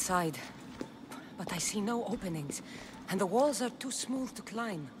get inside. But I see no openings. And the walls are too smooth to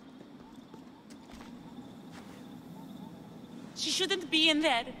climb. She shouldn't be in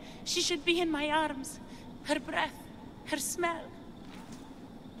there. She should be in my arms. Her breath. Her smell.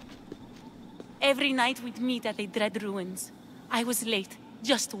 Every night we'd meet at the Dread Ruins. I was late,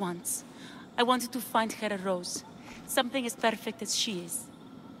 just once. I wanted to find her a rose. Something as perfect as she is.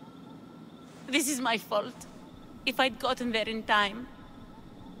 This is my fault. If I'd gotten there in time.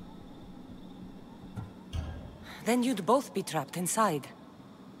 Then you'd both be trapped inside.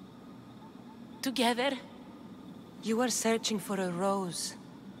 Together? You were searching for a rose.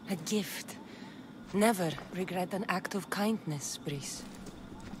 A gift. Never regret an act of kindness, Brice.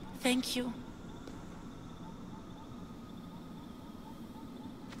 Thank you.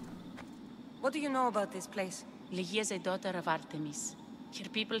 What do you know about this place? Ligia is a daughter of Artemis. Her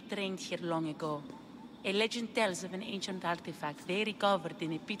people trained here long ago. A legend tells of an ancient artifact they recovered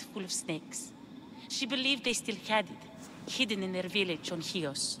in a pit full of snakes. She believed they still had it, hidden in their village on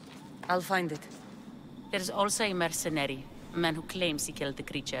Chios. I'll find it. There's also a mercenary, a man who claims he killed the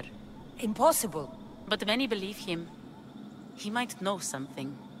creature. Impossible. But many believe him. He might know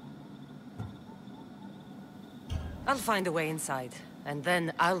something. I'll find a way inside, and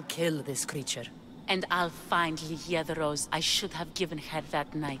then I'll kill this creature. And I'll find Ligia the rose I should have given her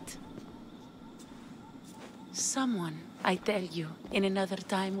that night. Someone, I tell you, in another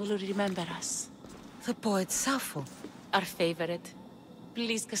time will remember us. The poet Sappho. Our favorite.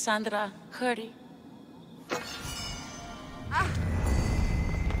 Please, Cassandra, hurry.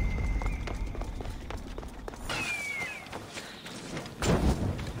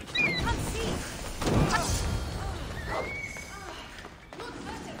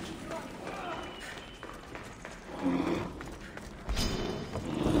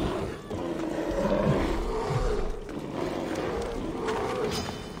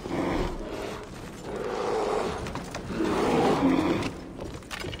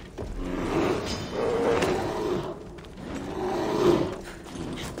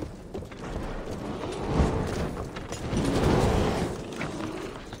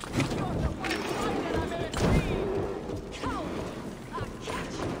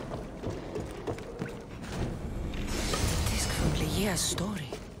 Story.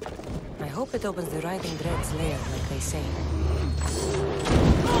 I hope it opens the Riding Dread's lair, like they say.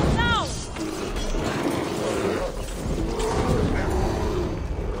 Oh, no!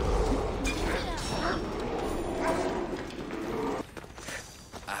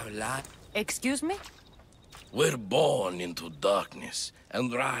 Excuse me? We're born into darkness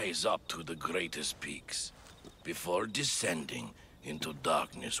and rise up to the greatest peaks, before descending into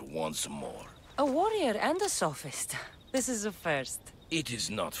darkness once more. A warrior and a sophist. This is a first. It is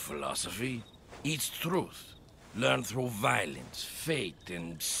not philosophy. It's truth. Learned through violence, fate,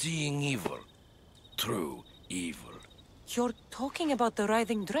 and seeing evil. True evil. You're talking about the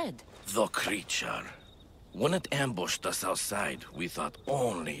Writhing Dread? The creature. When it ambushed us outside, we thought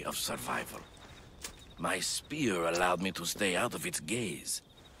only of survival. My spear allowed me to stay out of its gaze.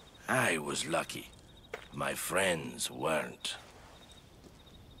 I was lucky. My friends weren't.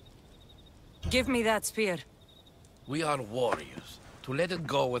 Give me that spear. We are warriors. To let it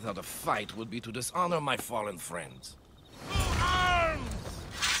go without a fight would be to dishonor my fallen friends.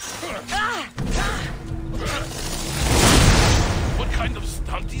 What kind of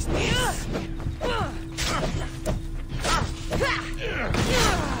stunt is this?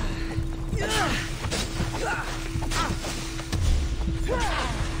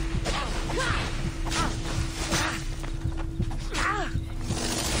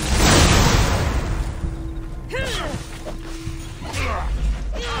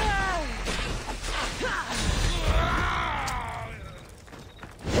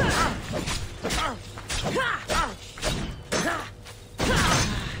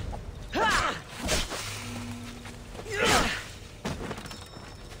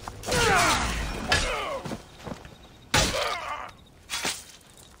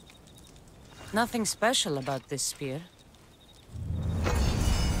 Nothing special about this spear.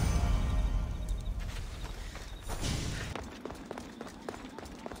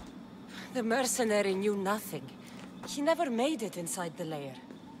 The mercenary knew nothing. He never made it inside the lair.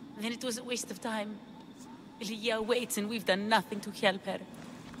 Then it was a waste of time. Ligia waits and we've done nothing to help her.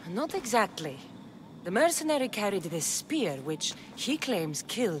 Not exactly. The mercenary carried this spear, which he claims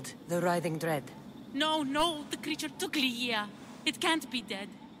killed the Writhing Dread. No, no, the creature took Ligia. It can't be dead.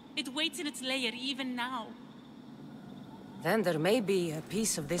 It waits in its lair even now. Then there may be a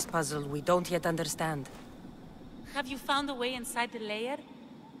piece of this puzzle we don't yet understand. Have you found a way inside the lair?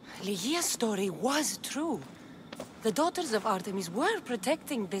 Ligia's story was true. The daughters of Artemis were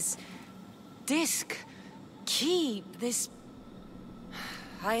protecting this disc, key, this...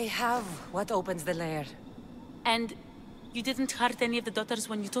 I have what opens the lair. And you didn't hurt any of the daughters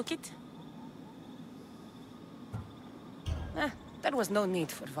when you took it? There was no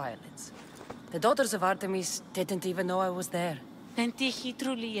need for violence. The daughters of Artemis didn't even know I was there. Then Tyche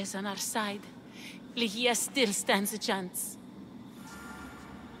truly is on our side. Ligia still stands a chance.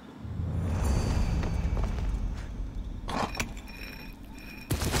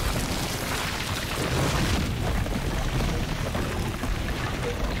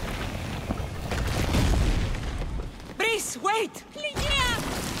 Breeze, wait! Ligia!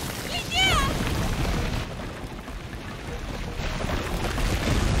 Ligia!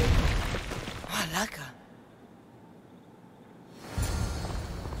 Malaka.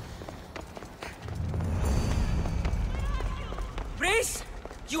 Breeze!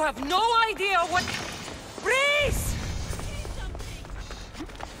 You have no idea what... Breeze!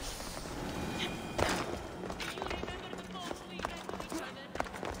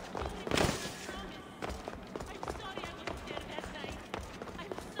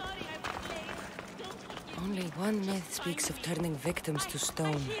 Only one myth speaks of turning victims to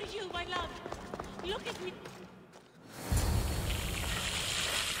stone. Hear you, my love. Look at me.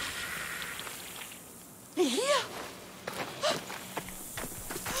 Here?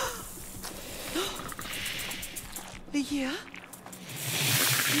 Ligia?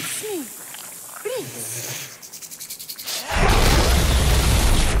 It's me, Breeze.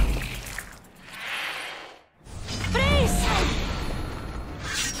 Breeze!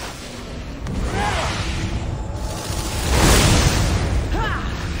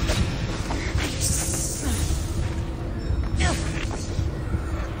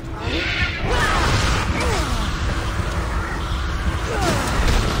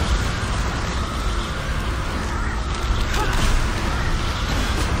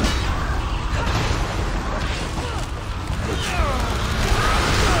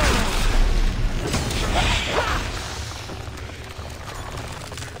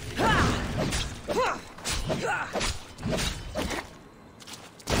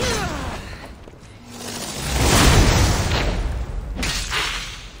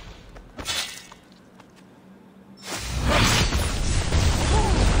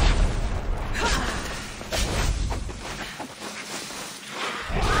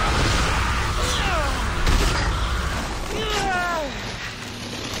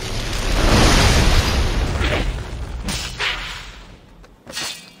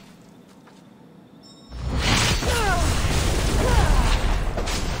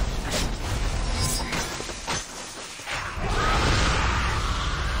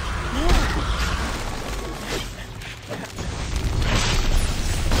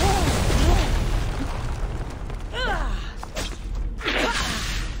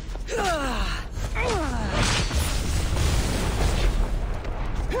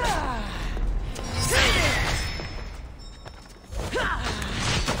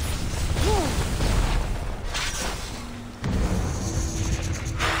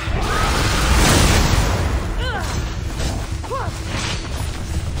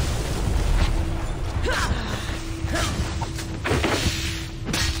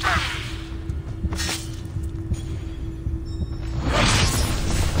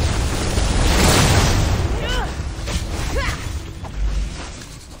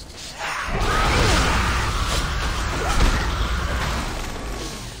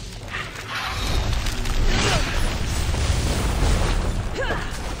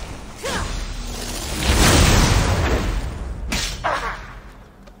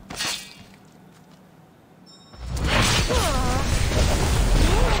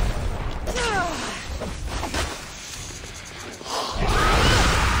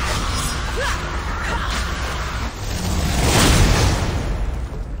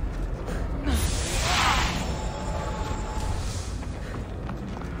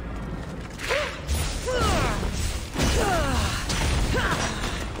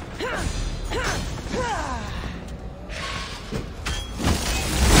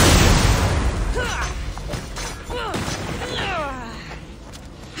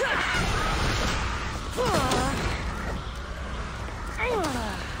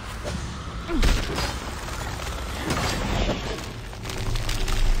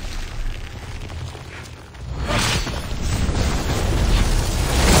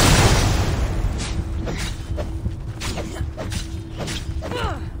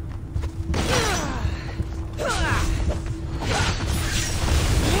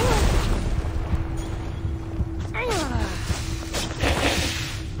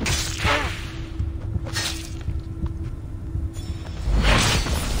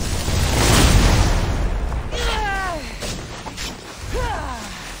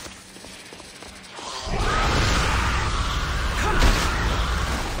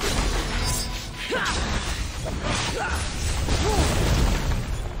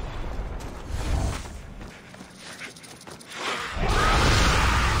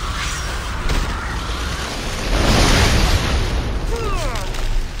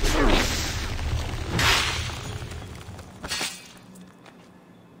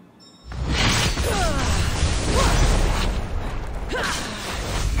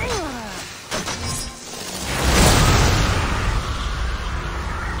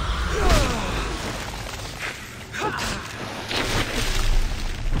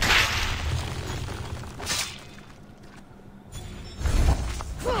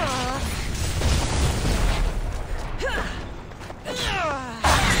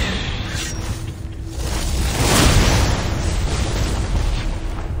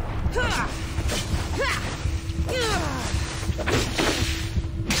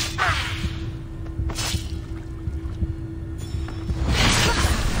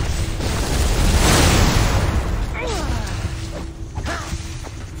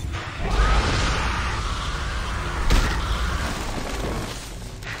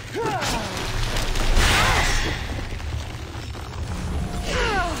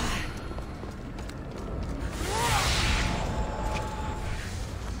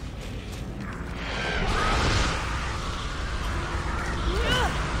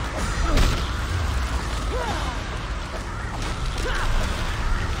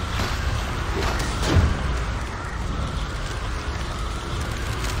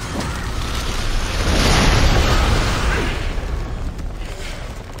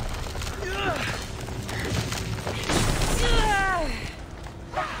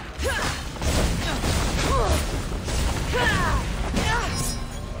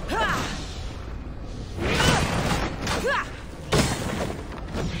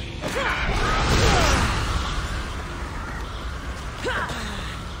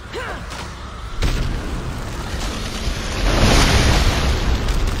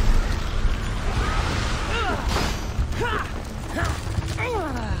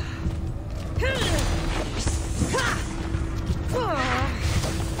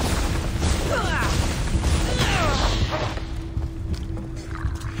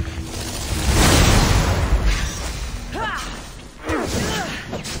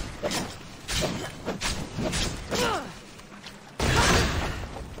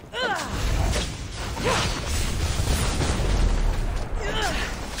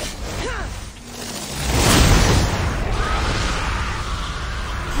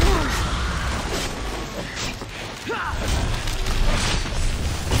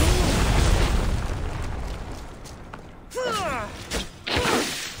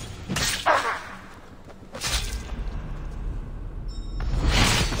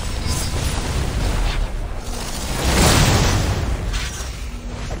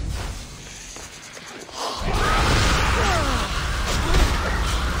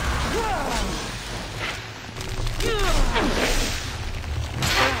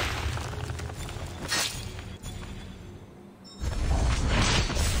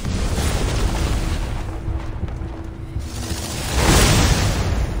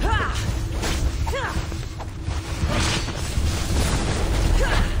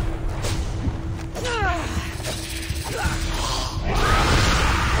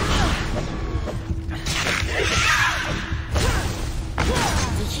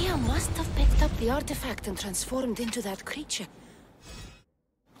 artifact and transformed into that creature.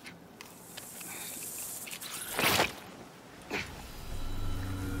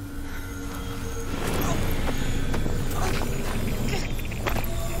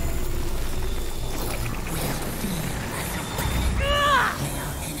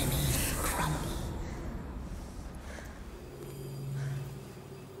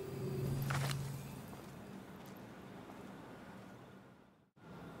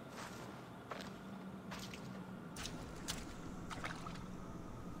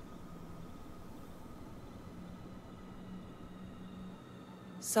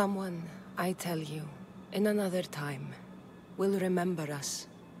 Someone, I tell you, in another time, will remember us.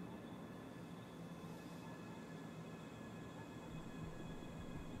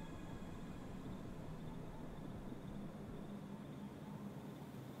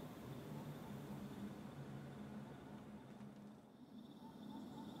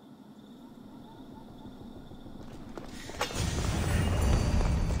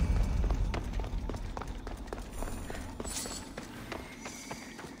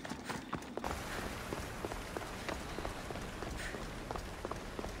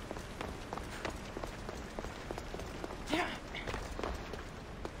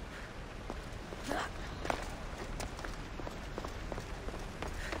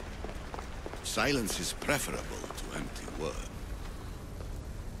 Silence is preferable to empty word.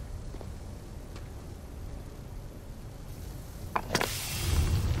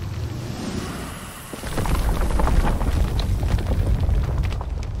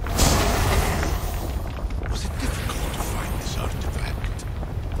 Was it difficult to find this artifact?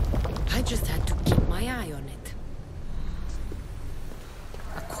 I just had to keep my eye on it.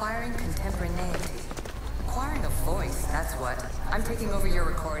 Acquiring contemporaneity. Acquiring a voice, that's what. I'm taking over your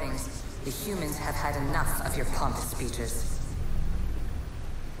recordings. The humans have had enough of your pompous speeches.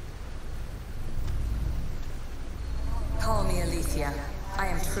 Call me Aletheia. I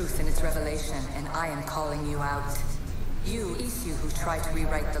am truth in its revelation, and I am calling you out. You, Isu, who try to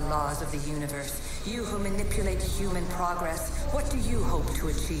rewrite the laws of the universe. You who manipulate human progress. What do you hope to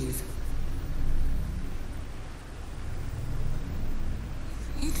achieve?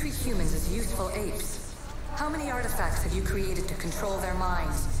 You treat humans as useful apes. How many artifacts have you created to control their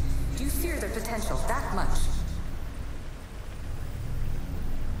minds? Do you fear their potential that much?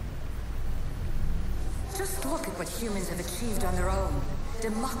 Just look at what humans have achieved on their own.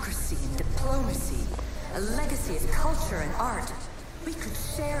 Democracy and diplomacy. A legacy of culture and art. We could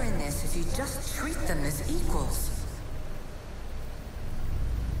share in this if you just treat them as equals.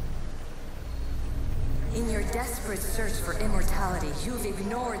 In your desperate search for immortality, you've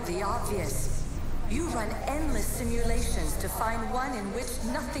ignored the obvious. You run endless simulations to find one in which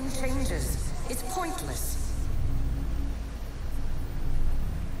nothing changes. It's pointless.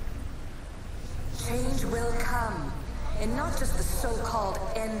 Change will come, and not just the so-called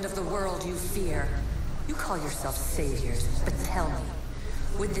end of the world you fear. You call yourself saviors, but tell me,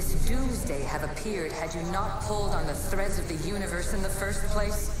 would this doomsday have appeared had you not pulled on the threads of the universe in the first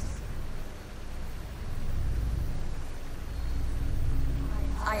place?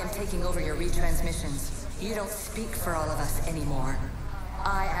 I am taking over your retransmissions. You don't speak for all of us anymore.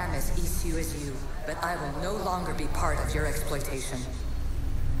 I am as Isu as you, but I will no longer be part of your exploitation.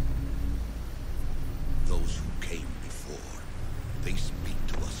 Those who came before, they speak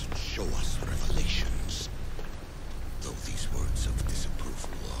to us and show us revelations. Though these words of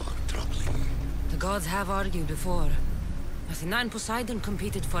disapproval are troubling. The gods have argued before. Athena and Poseidon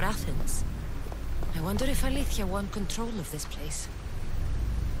competed for Athens. I wonder if Aletheia won control of this place.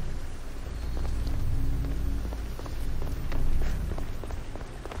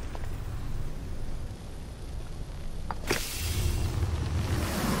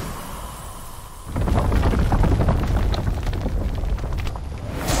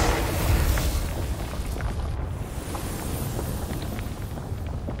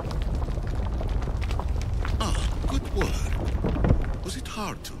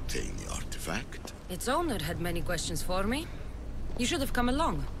 Its owner had many questions for me. You should have come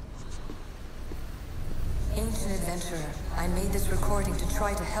along. Ancient adventurer, I made this recording to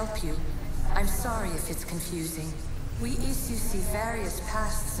try to help you. I'm sorry if it's confusing. We Isu see various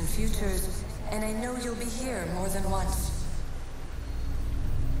pasts and futures, and I know you'll be here more than once.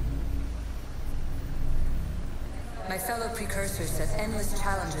 My fellow precursors set endless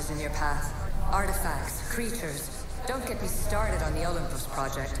challenges in your path. Artifacts, creatures. Don't get me started on the Olympus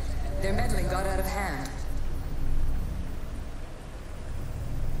project. Their meddling got out of hand.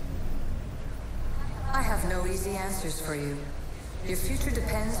 I have no easy answers for you. Your future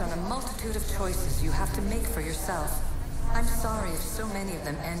depends on a multitude of choices you have to make for yourself. I'm sorry if so many of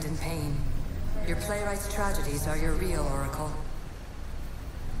them end in pain. Your playwright's tragedies are your real oracle.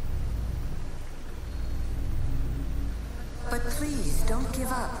 But please, don't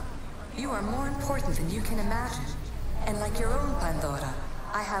give up. You are more important than you can imagine. And like your own Pandora,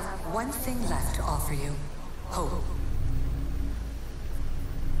 I have one thing left to offer you. Hope.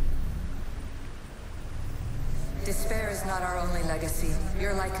 Despair is not our only legacy.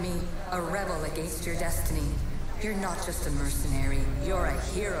 You're like me, a rebel against your destiny. You're not just a mercenary, you're a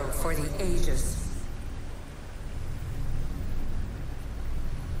hero for the ages.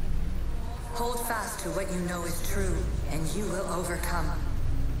 Hold fast to what you know is true, and you will overcome.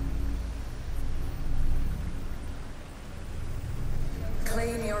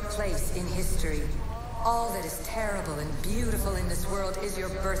 Claim your place in history. All that is terrible and beautiful in this world is your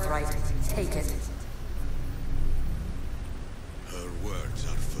birthright. Take it. Her words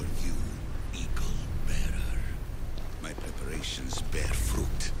are for you, Eagle Bearer. My preparations bear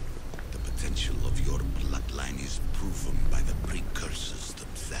fruit. The potential of your bloodline is proven by the precursors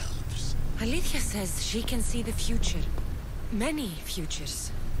themselves. Alethea says she can see the future. Many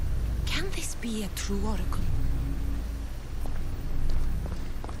futures. Can this be a true oracle?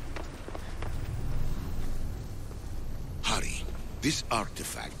 Hurry. This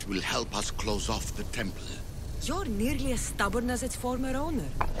artifact will help us close off the temple. You're nearly as stubborn as its former owner.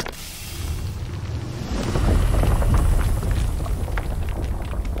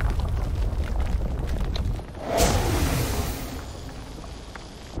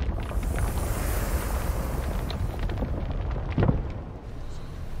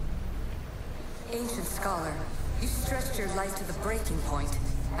 Ancient scholar, you stretched your life to the breaking point.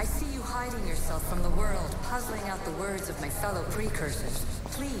 I see you hiding yourself from the world, puzzling out the words of my fellow precursors.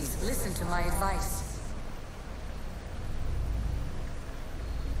 Please, listen to my advice.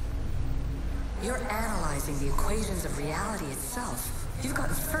 You're analyzing the equations of reality itself. You've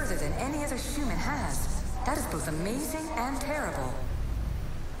gotten further than any other human has. That is both amazing and terrible.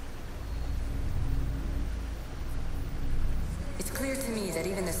 It's clear to me that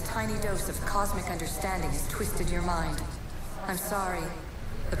even this tiny dose of cosmic understanding has twisted your mind. I'm sorry.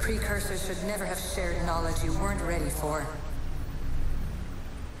 The precursors should never have shared knowledge you weren't ready for.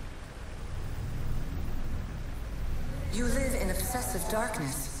 You live in obsessive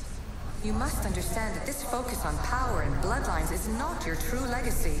darkness. You must understand that this focus on power and bloodlines is not your true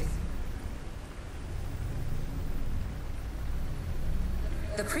legacy.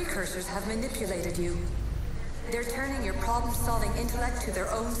 The precursors have manipulated you. They're turning your problem-solving intellect to their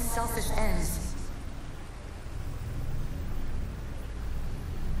own selfish ends.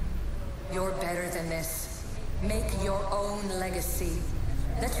 You're better than this. Make your own legacy.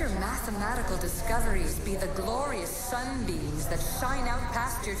 Let your mathematical discoveries be the glorious sunbeams that shine out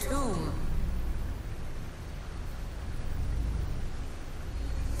past your tomb.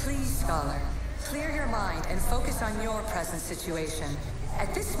 Please, scholar, clear your mind and focus on your present situation.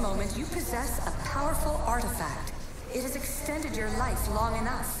 At this moment, you possess a powerful artifact. It has extended your life long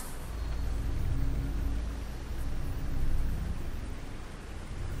enough.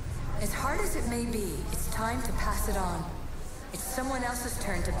 As hard as it may be, it's time to pass it on. It's someone else's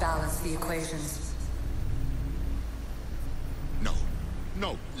turn to balance the equations. No,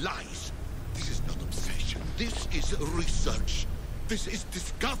 no, lies. This is not obsession. This is research. This is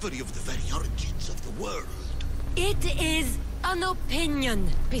discovery of the very origins of the world. It is an opinion,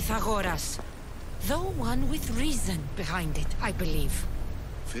 Pythagoras. Though one with reason behind it, I believe.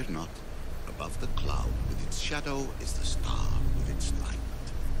 Fear not. Above the cloud with its shadow is the star with its light.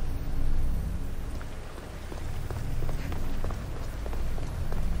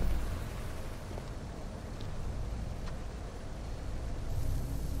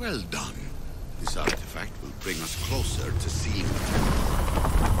 Well done. This artifact will bring us closer to seeing the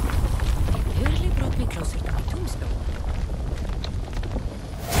temple. It really brought me closer to my tombstone.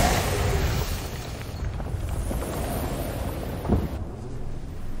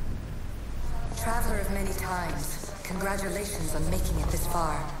 Traveler of many times, congratulations on making it this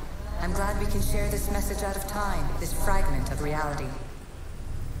far. I'm glad we can share this message out of time, this fragment of reality.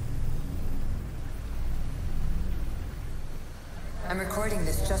 I'm recording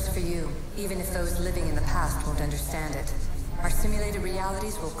this just for you, even if those living in the past won't understand it. Our simulated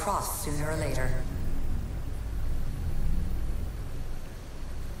realities will cross sooner or later.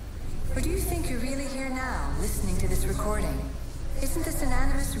 Or do you think you're really here now, listening to this recording? Isn't this an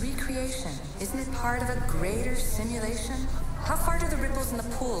animus recreation? Isn't it part of a greater simulation? How far do the ripples in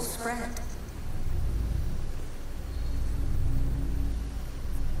the pool spread?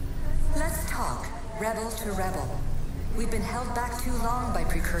 Let's talk, rebel to rebel. We've been held back too long by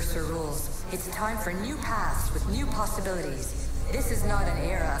precursor rules. It's time for new paths with new possibilities. This is not an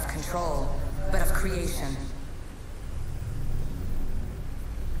era of control. but of creation.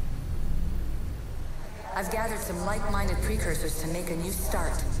 I've gathered some like-minded precursors to make a new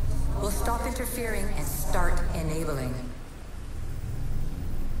start. We'll stop interfering and start enabling.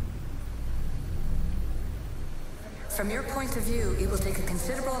 From your point of view, it will take a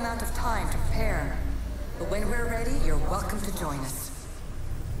considerable amount of time to prepare. But when we're ready, you're welcome to join us.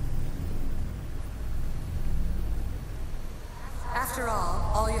 After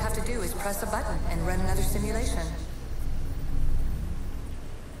all you have to do is press a button and run another simulation.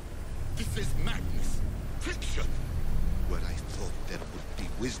 This is madness. Fiction. Where I thought there would be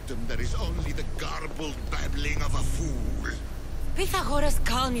wisdom, there is only the garbled babbling of a fool. Pythagoras,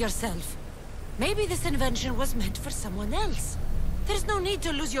 calm yourself. Maybe this invention was meant for someone else. There's no need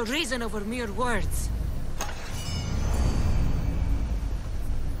to lose your reason over mere words.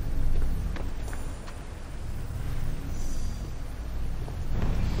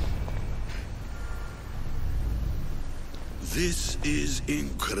 This is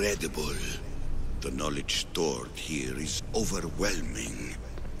incredible. The knowledge stored here is overwhelming.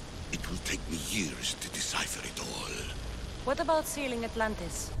 It will take me years to decipher it all. What about sealing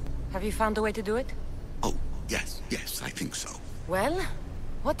Atlantis? Have you found a way to do it? Oh, yes, I think so. Well,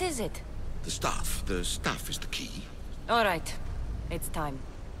 what is it? The staff. The staff is the key. All right. It's time.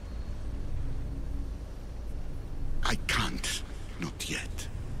 I can't. Not yet.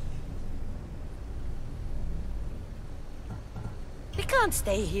 We can't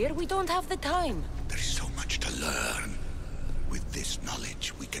stay here. We don't have the time. There's so much to learn. With this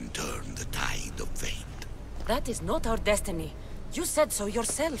knowledge, we can turn the tide of fate. That is not our destiny. You said so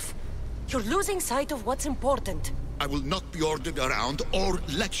yourself. You're losing sight of what's important. I will not be ordered around or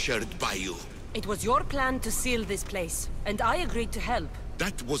lectured by you. It was your plan to seal this place, and I agreed to help.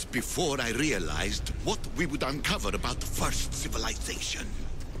 That was before I realized what we would uncover about the first civilization.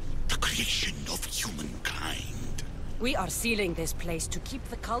 The creation of humankind. We are sealing this place to keep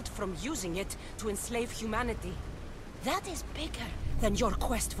the cult from using it to enslave humanity. That is bigger than your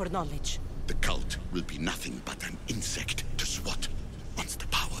quest for knowledge. The cult will be nothing but an insect to swat once the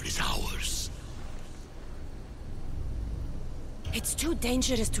power is ours. It's too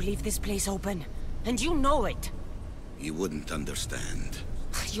dangerous to leave this place open, and you know it. You wouldn't understand.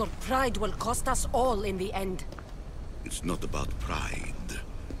 Your pride will cost us all in the end. It's not about pride.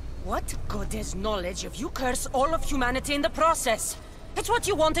 What good is knowledge if you curse all of humanity in the process? It's what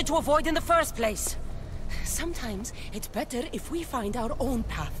you wanted to avoid in the first place. Sometimes it's better if we find our own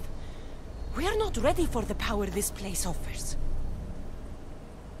path. We are not ready for the power this place offers.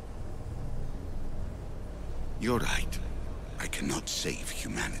 You're right. I cannot save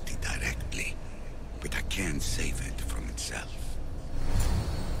humanity directly, but I can save it from itself.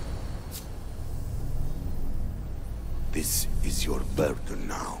 This is your burden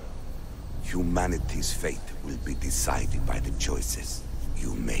now. Humanity's fate will be decided by the choices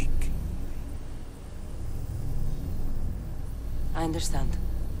you make. I understand.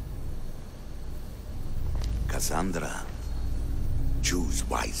 Cassandra, choose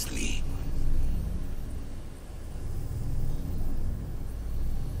wisely.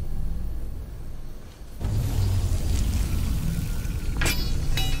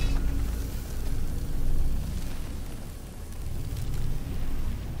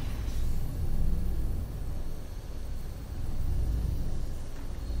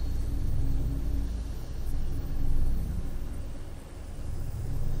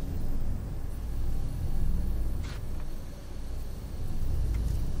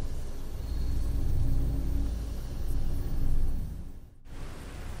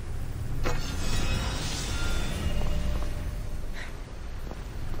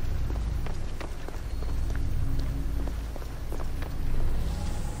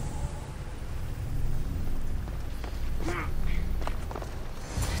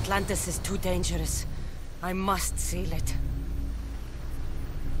 Atlantis is too dangerous. I must seal it.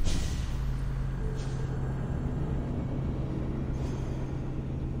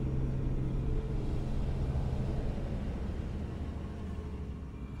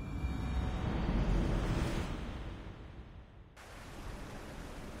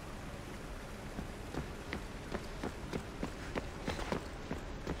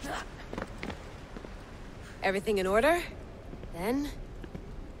 Everything in order? Then...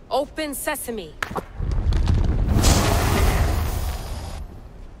 open sesame.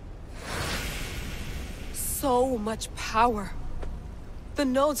 So much power. The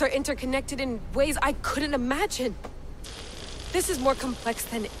nodes are interconnected in ways I couldn't imagine. This is more complex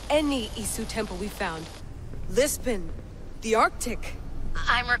than any Isu temple we found. Lisbon, the Arctic.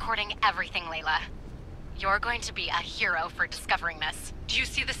 I'm recording everything, Layla. You're going to be a hero for discovering this. Do you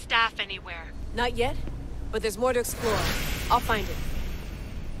see the staff anywhere? Not yet, but there's more to explore. I'll find it.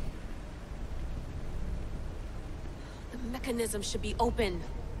 The mechanism should be open.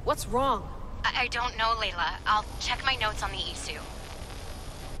 What's wrong? I don't know, Layla. I'll check my notes on the Isu.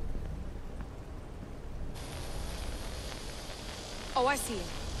 Oh, I see it.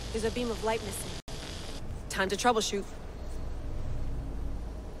 There's a beam of light missing. Time to troubleshoot.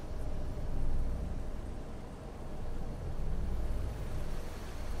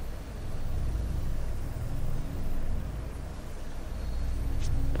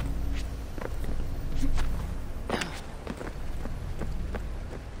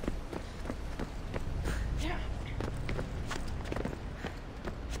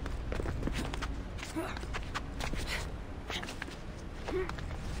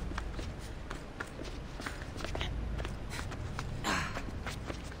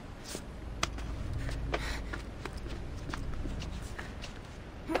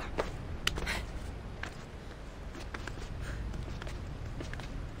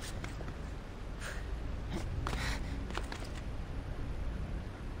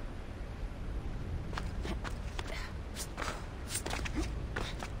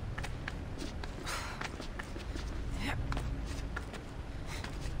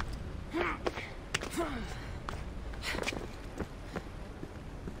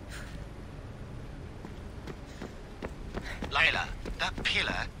 Layla, that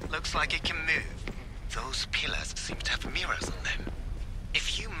pillar looks like it can move. Those pillars seem to have mirrors on them.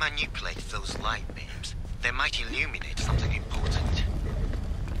 If you manipulate those light beams, they might illuminate something important.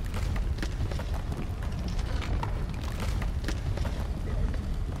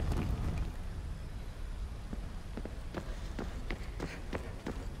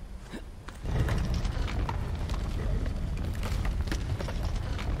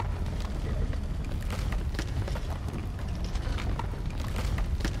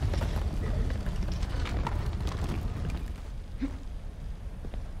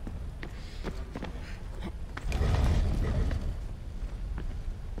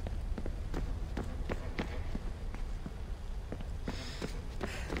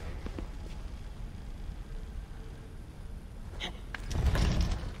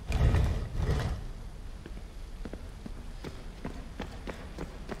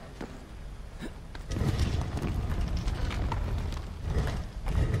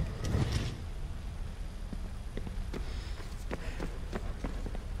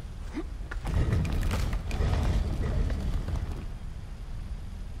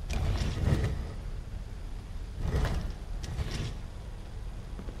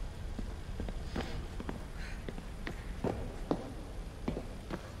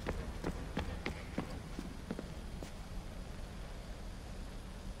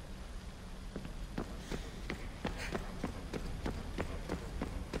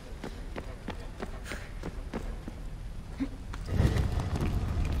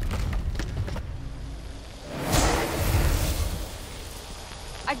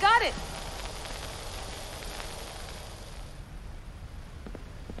 I got it!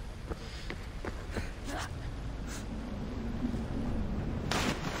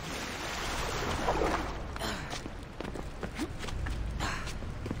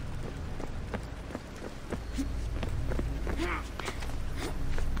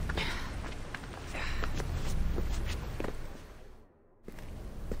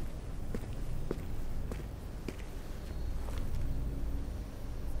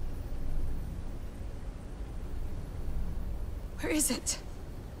 Where is it?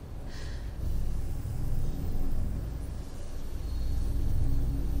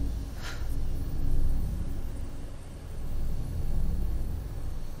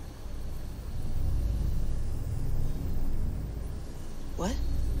 What?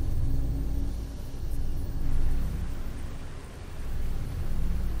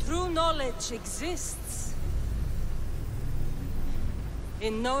 True knowledge exists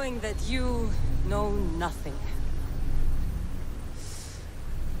in knowing that you know nothing.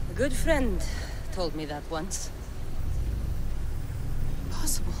 A good friend told me that once.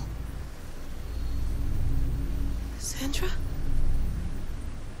 Possible. Sandra?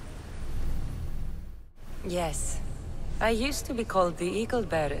 Yes. I used to be called the Eagle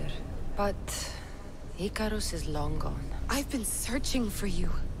Bearer, but Icarus is long gone. I've been searching for you.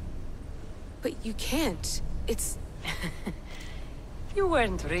 But you can't. It's... You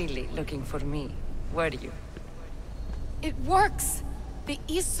weren't really looking for me, were you? It works! The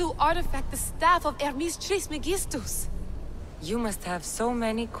Isu artifact, the staff of Hermes Trismegistus. You must have so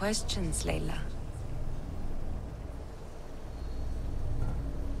many questions, Layla.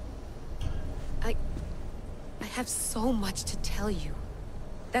 have so much to tell you.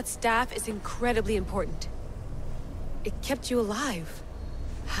 That staff is incredibly important. It kept you alive.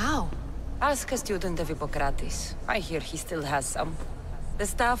 How? Ask a student of Hippocrates. I hear he still has some. The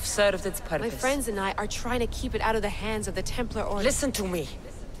staff served its purpose. My friends and I are trying to keep it out of the hands of the Templar Order. Listen to me.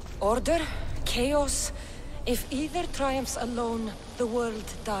 Order, chaos. If either triumphs alone, the world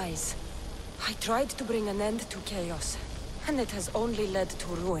dies. I tried to bring an end to chaos, and it has only led to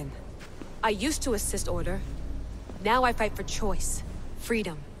ruin. I used to assist Order. Now I fight for choice,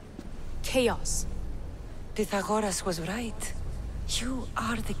 freedom, chaos. Pythagoras was right. You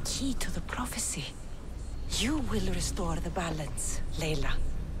are the key to the prophecy. You will restore the balance, Layla.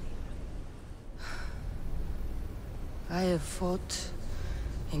 I have fought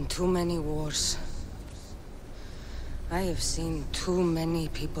in too many wars. I have seen too many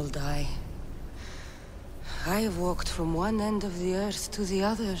people die. I have walked from one end of the earth to the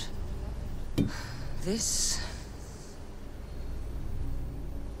other. This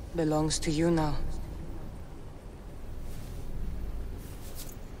belongs to you now.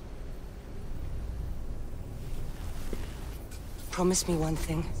 Promise me one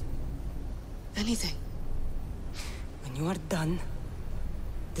thing. Anything. When you are done,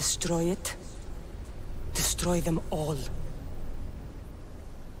 destroy it. Destroy them all.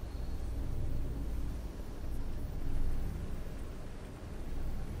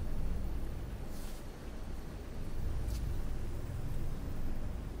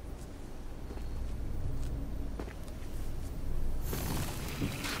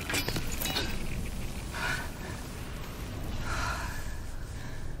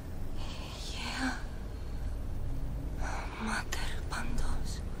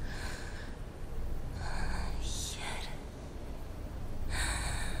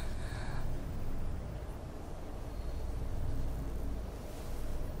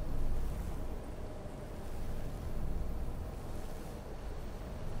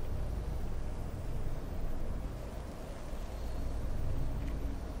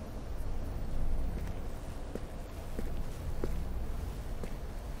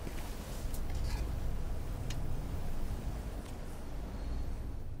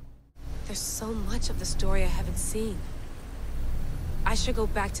 There's so much of the story I haven't seen. I should go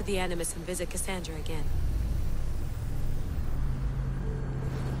back to the Animus and visit Cassandra again.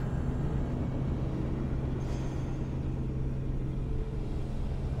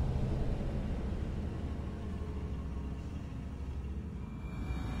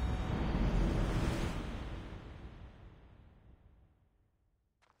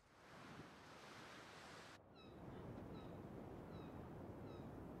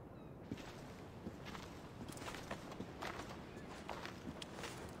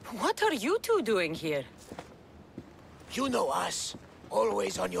 What are you two doing here? You know us.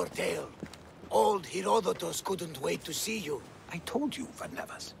 Always on your tail. Old Herodotus couldn't wait to see you. I told you,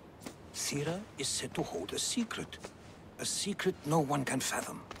 Varnavas. Sira is said to hold a secret. A secret no one can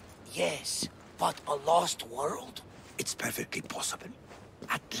fathom. Yes, but a lost world? It's perfectly possible.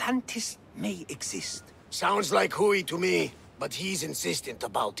 Atlantis may exist. Sounds like Hui to me, but he's insistent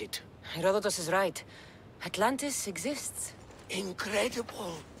about it. Herodotus is right. Atlantis exists.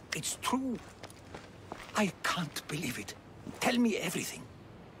 Incredible. It's true. I can't believe it. Tell me everything.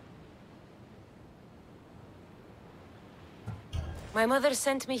 My mother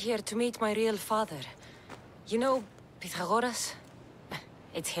sent me here to meet my real father. You know, Pythagoras?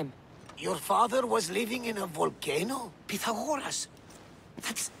 It's him. Your father was living in a volcano? Pythagoras?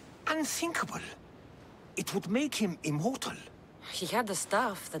 That's unthinkable. It would make him immortal. He had the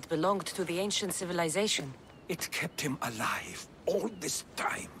staff that belonged to the ancient civilization. It kept him alive all this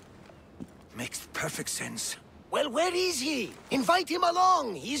time. Makes perfect sense. Well, where is he? Invite him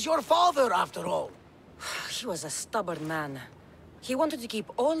along. He's your father, after all. He was a stubborn man. He wanted to keep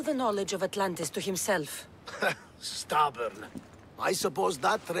all the knowledge of Atlantis to himself. Stubborn. I suppose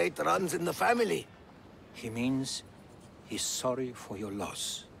that trait runs in the family. He means he's sorry for your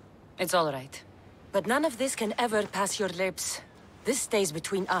loss. It's all right. But none of this can ever pass your lips. This stays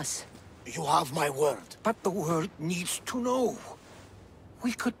between us. You have my word. But the world needs to know.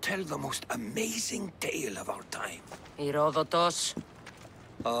 We could tell the most amazing tale of our time. Herodotus.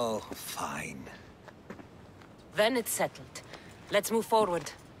 Oh, fine. Then it's settled. Let's move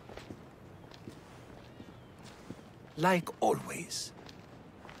forward. Like always.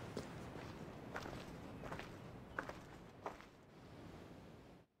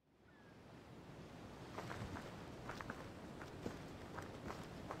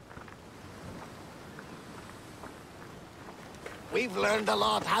 We've learned a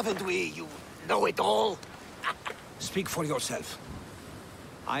lot, haven't we? You know it all. Speak for yourself.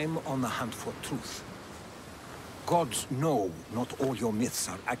 I'm on the hunt for truth. gods know not all your myths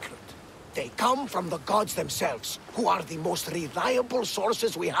are accurate. They come from the gods themselves, who are the most reliable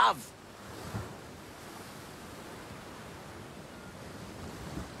sources we have.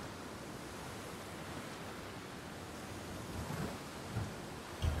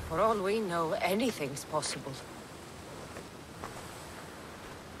 For all we know, anything's possible.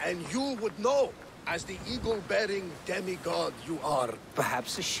 And you would know, as the eagle-bearing demigod you are.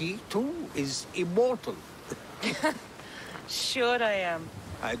 Perhaps she, too, is immortal. Sure I am.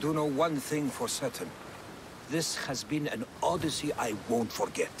 I do know one thing for certain. This has been an Odyssey I won't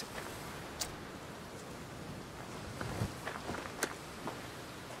forget.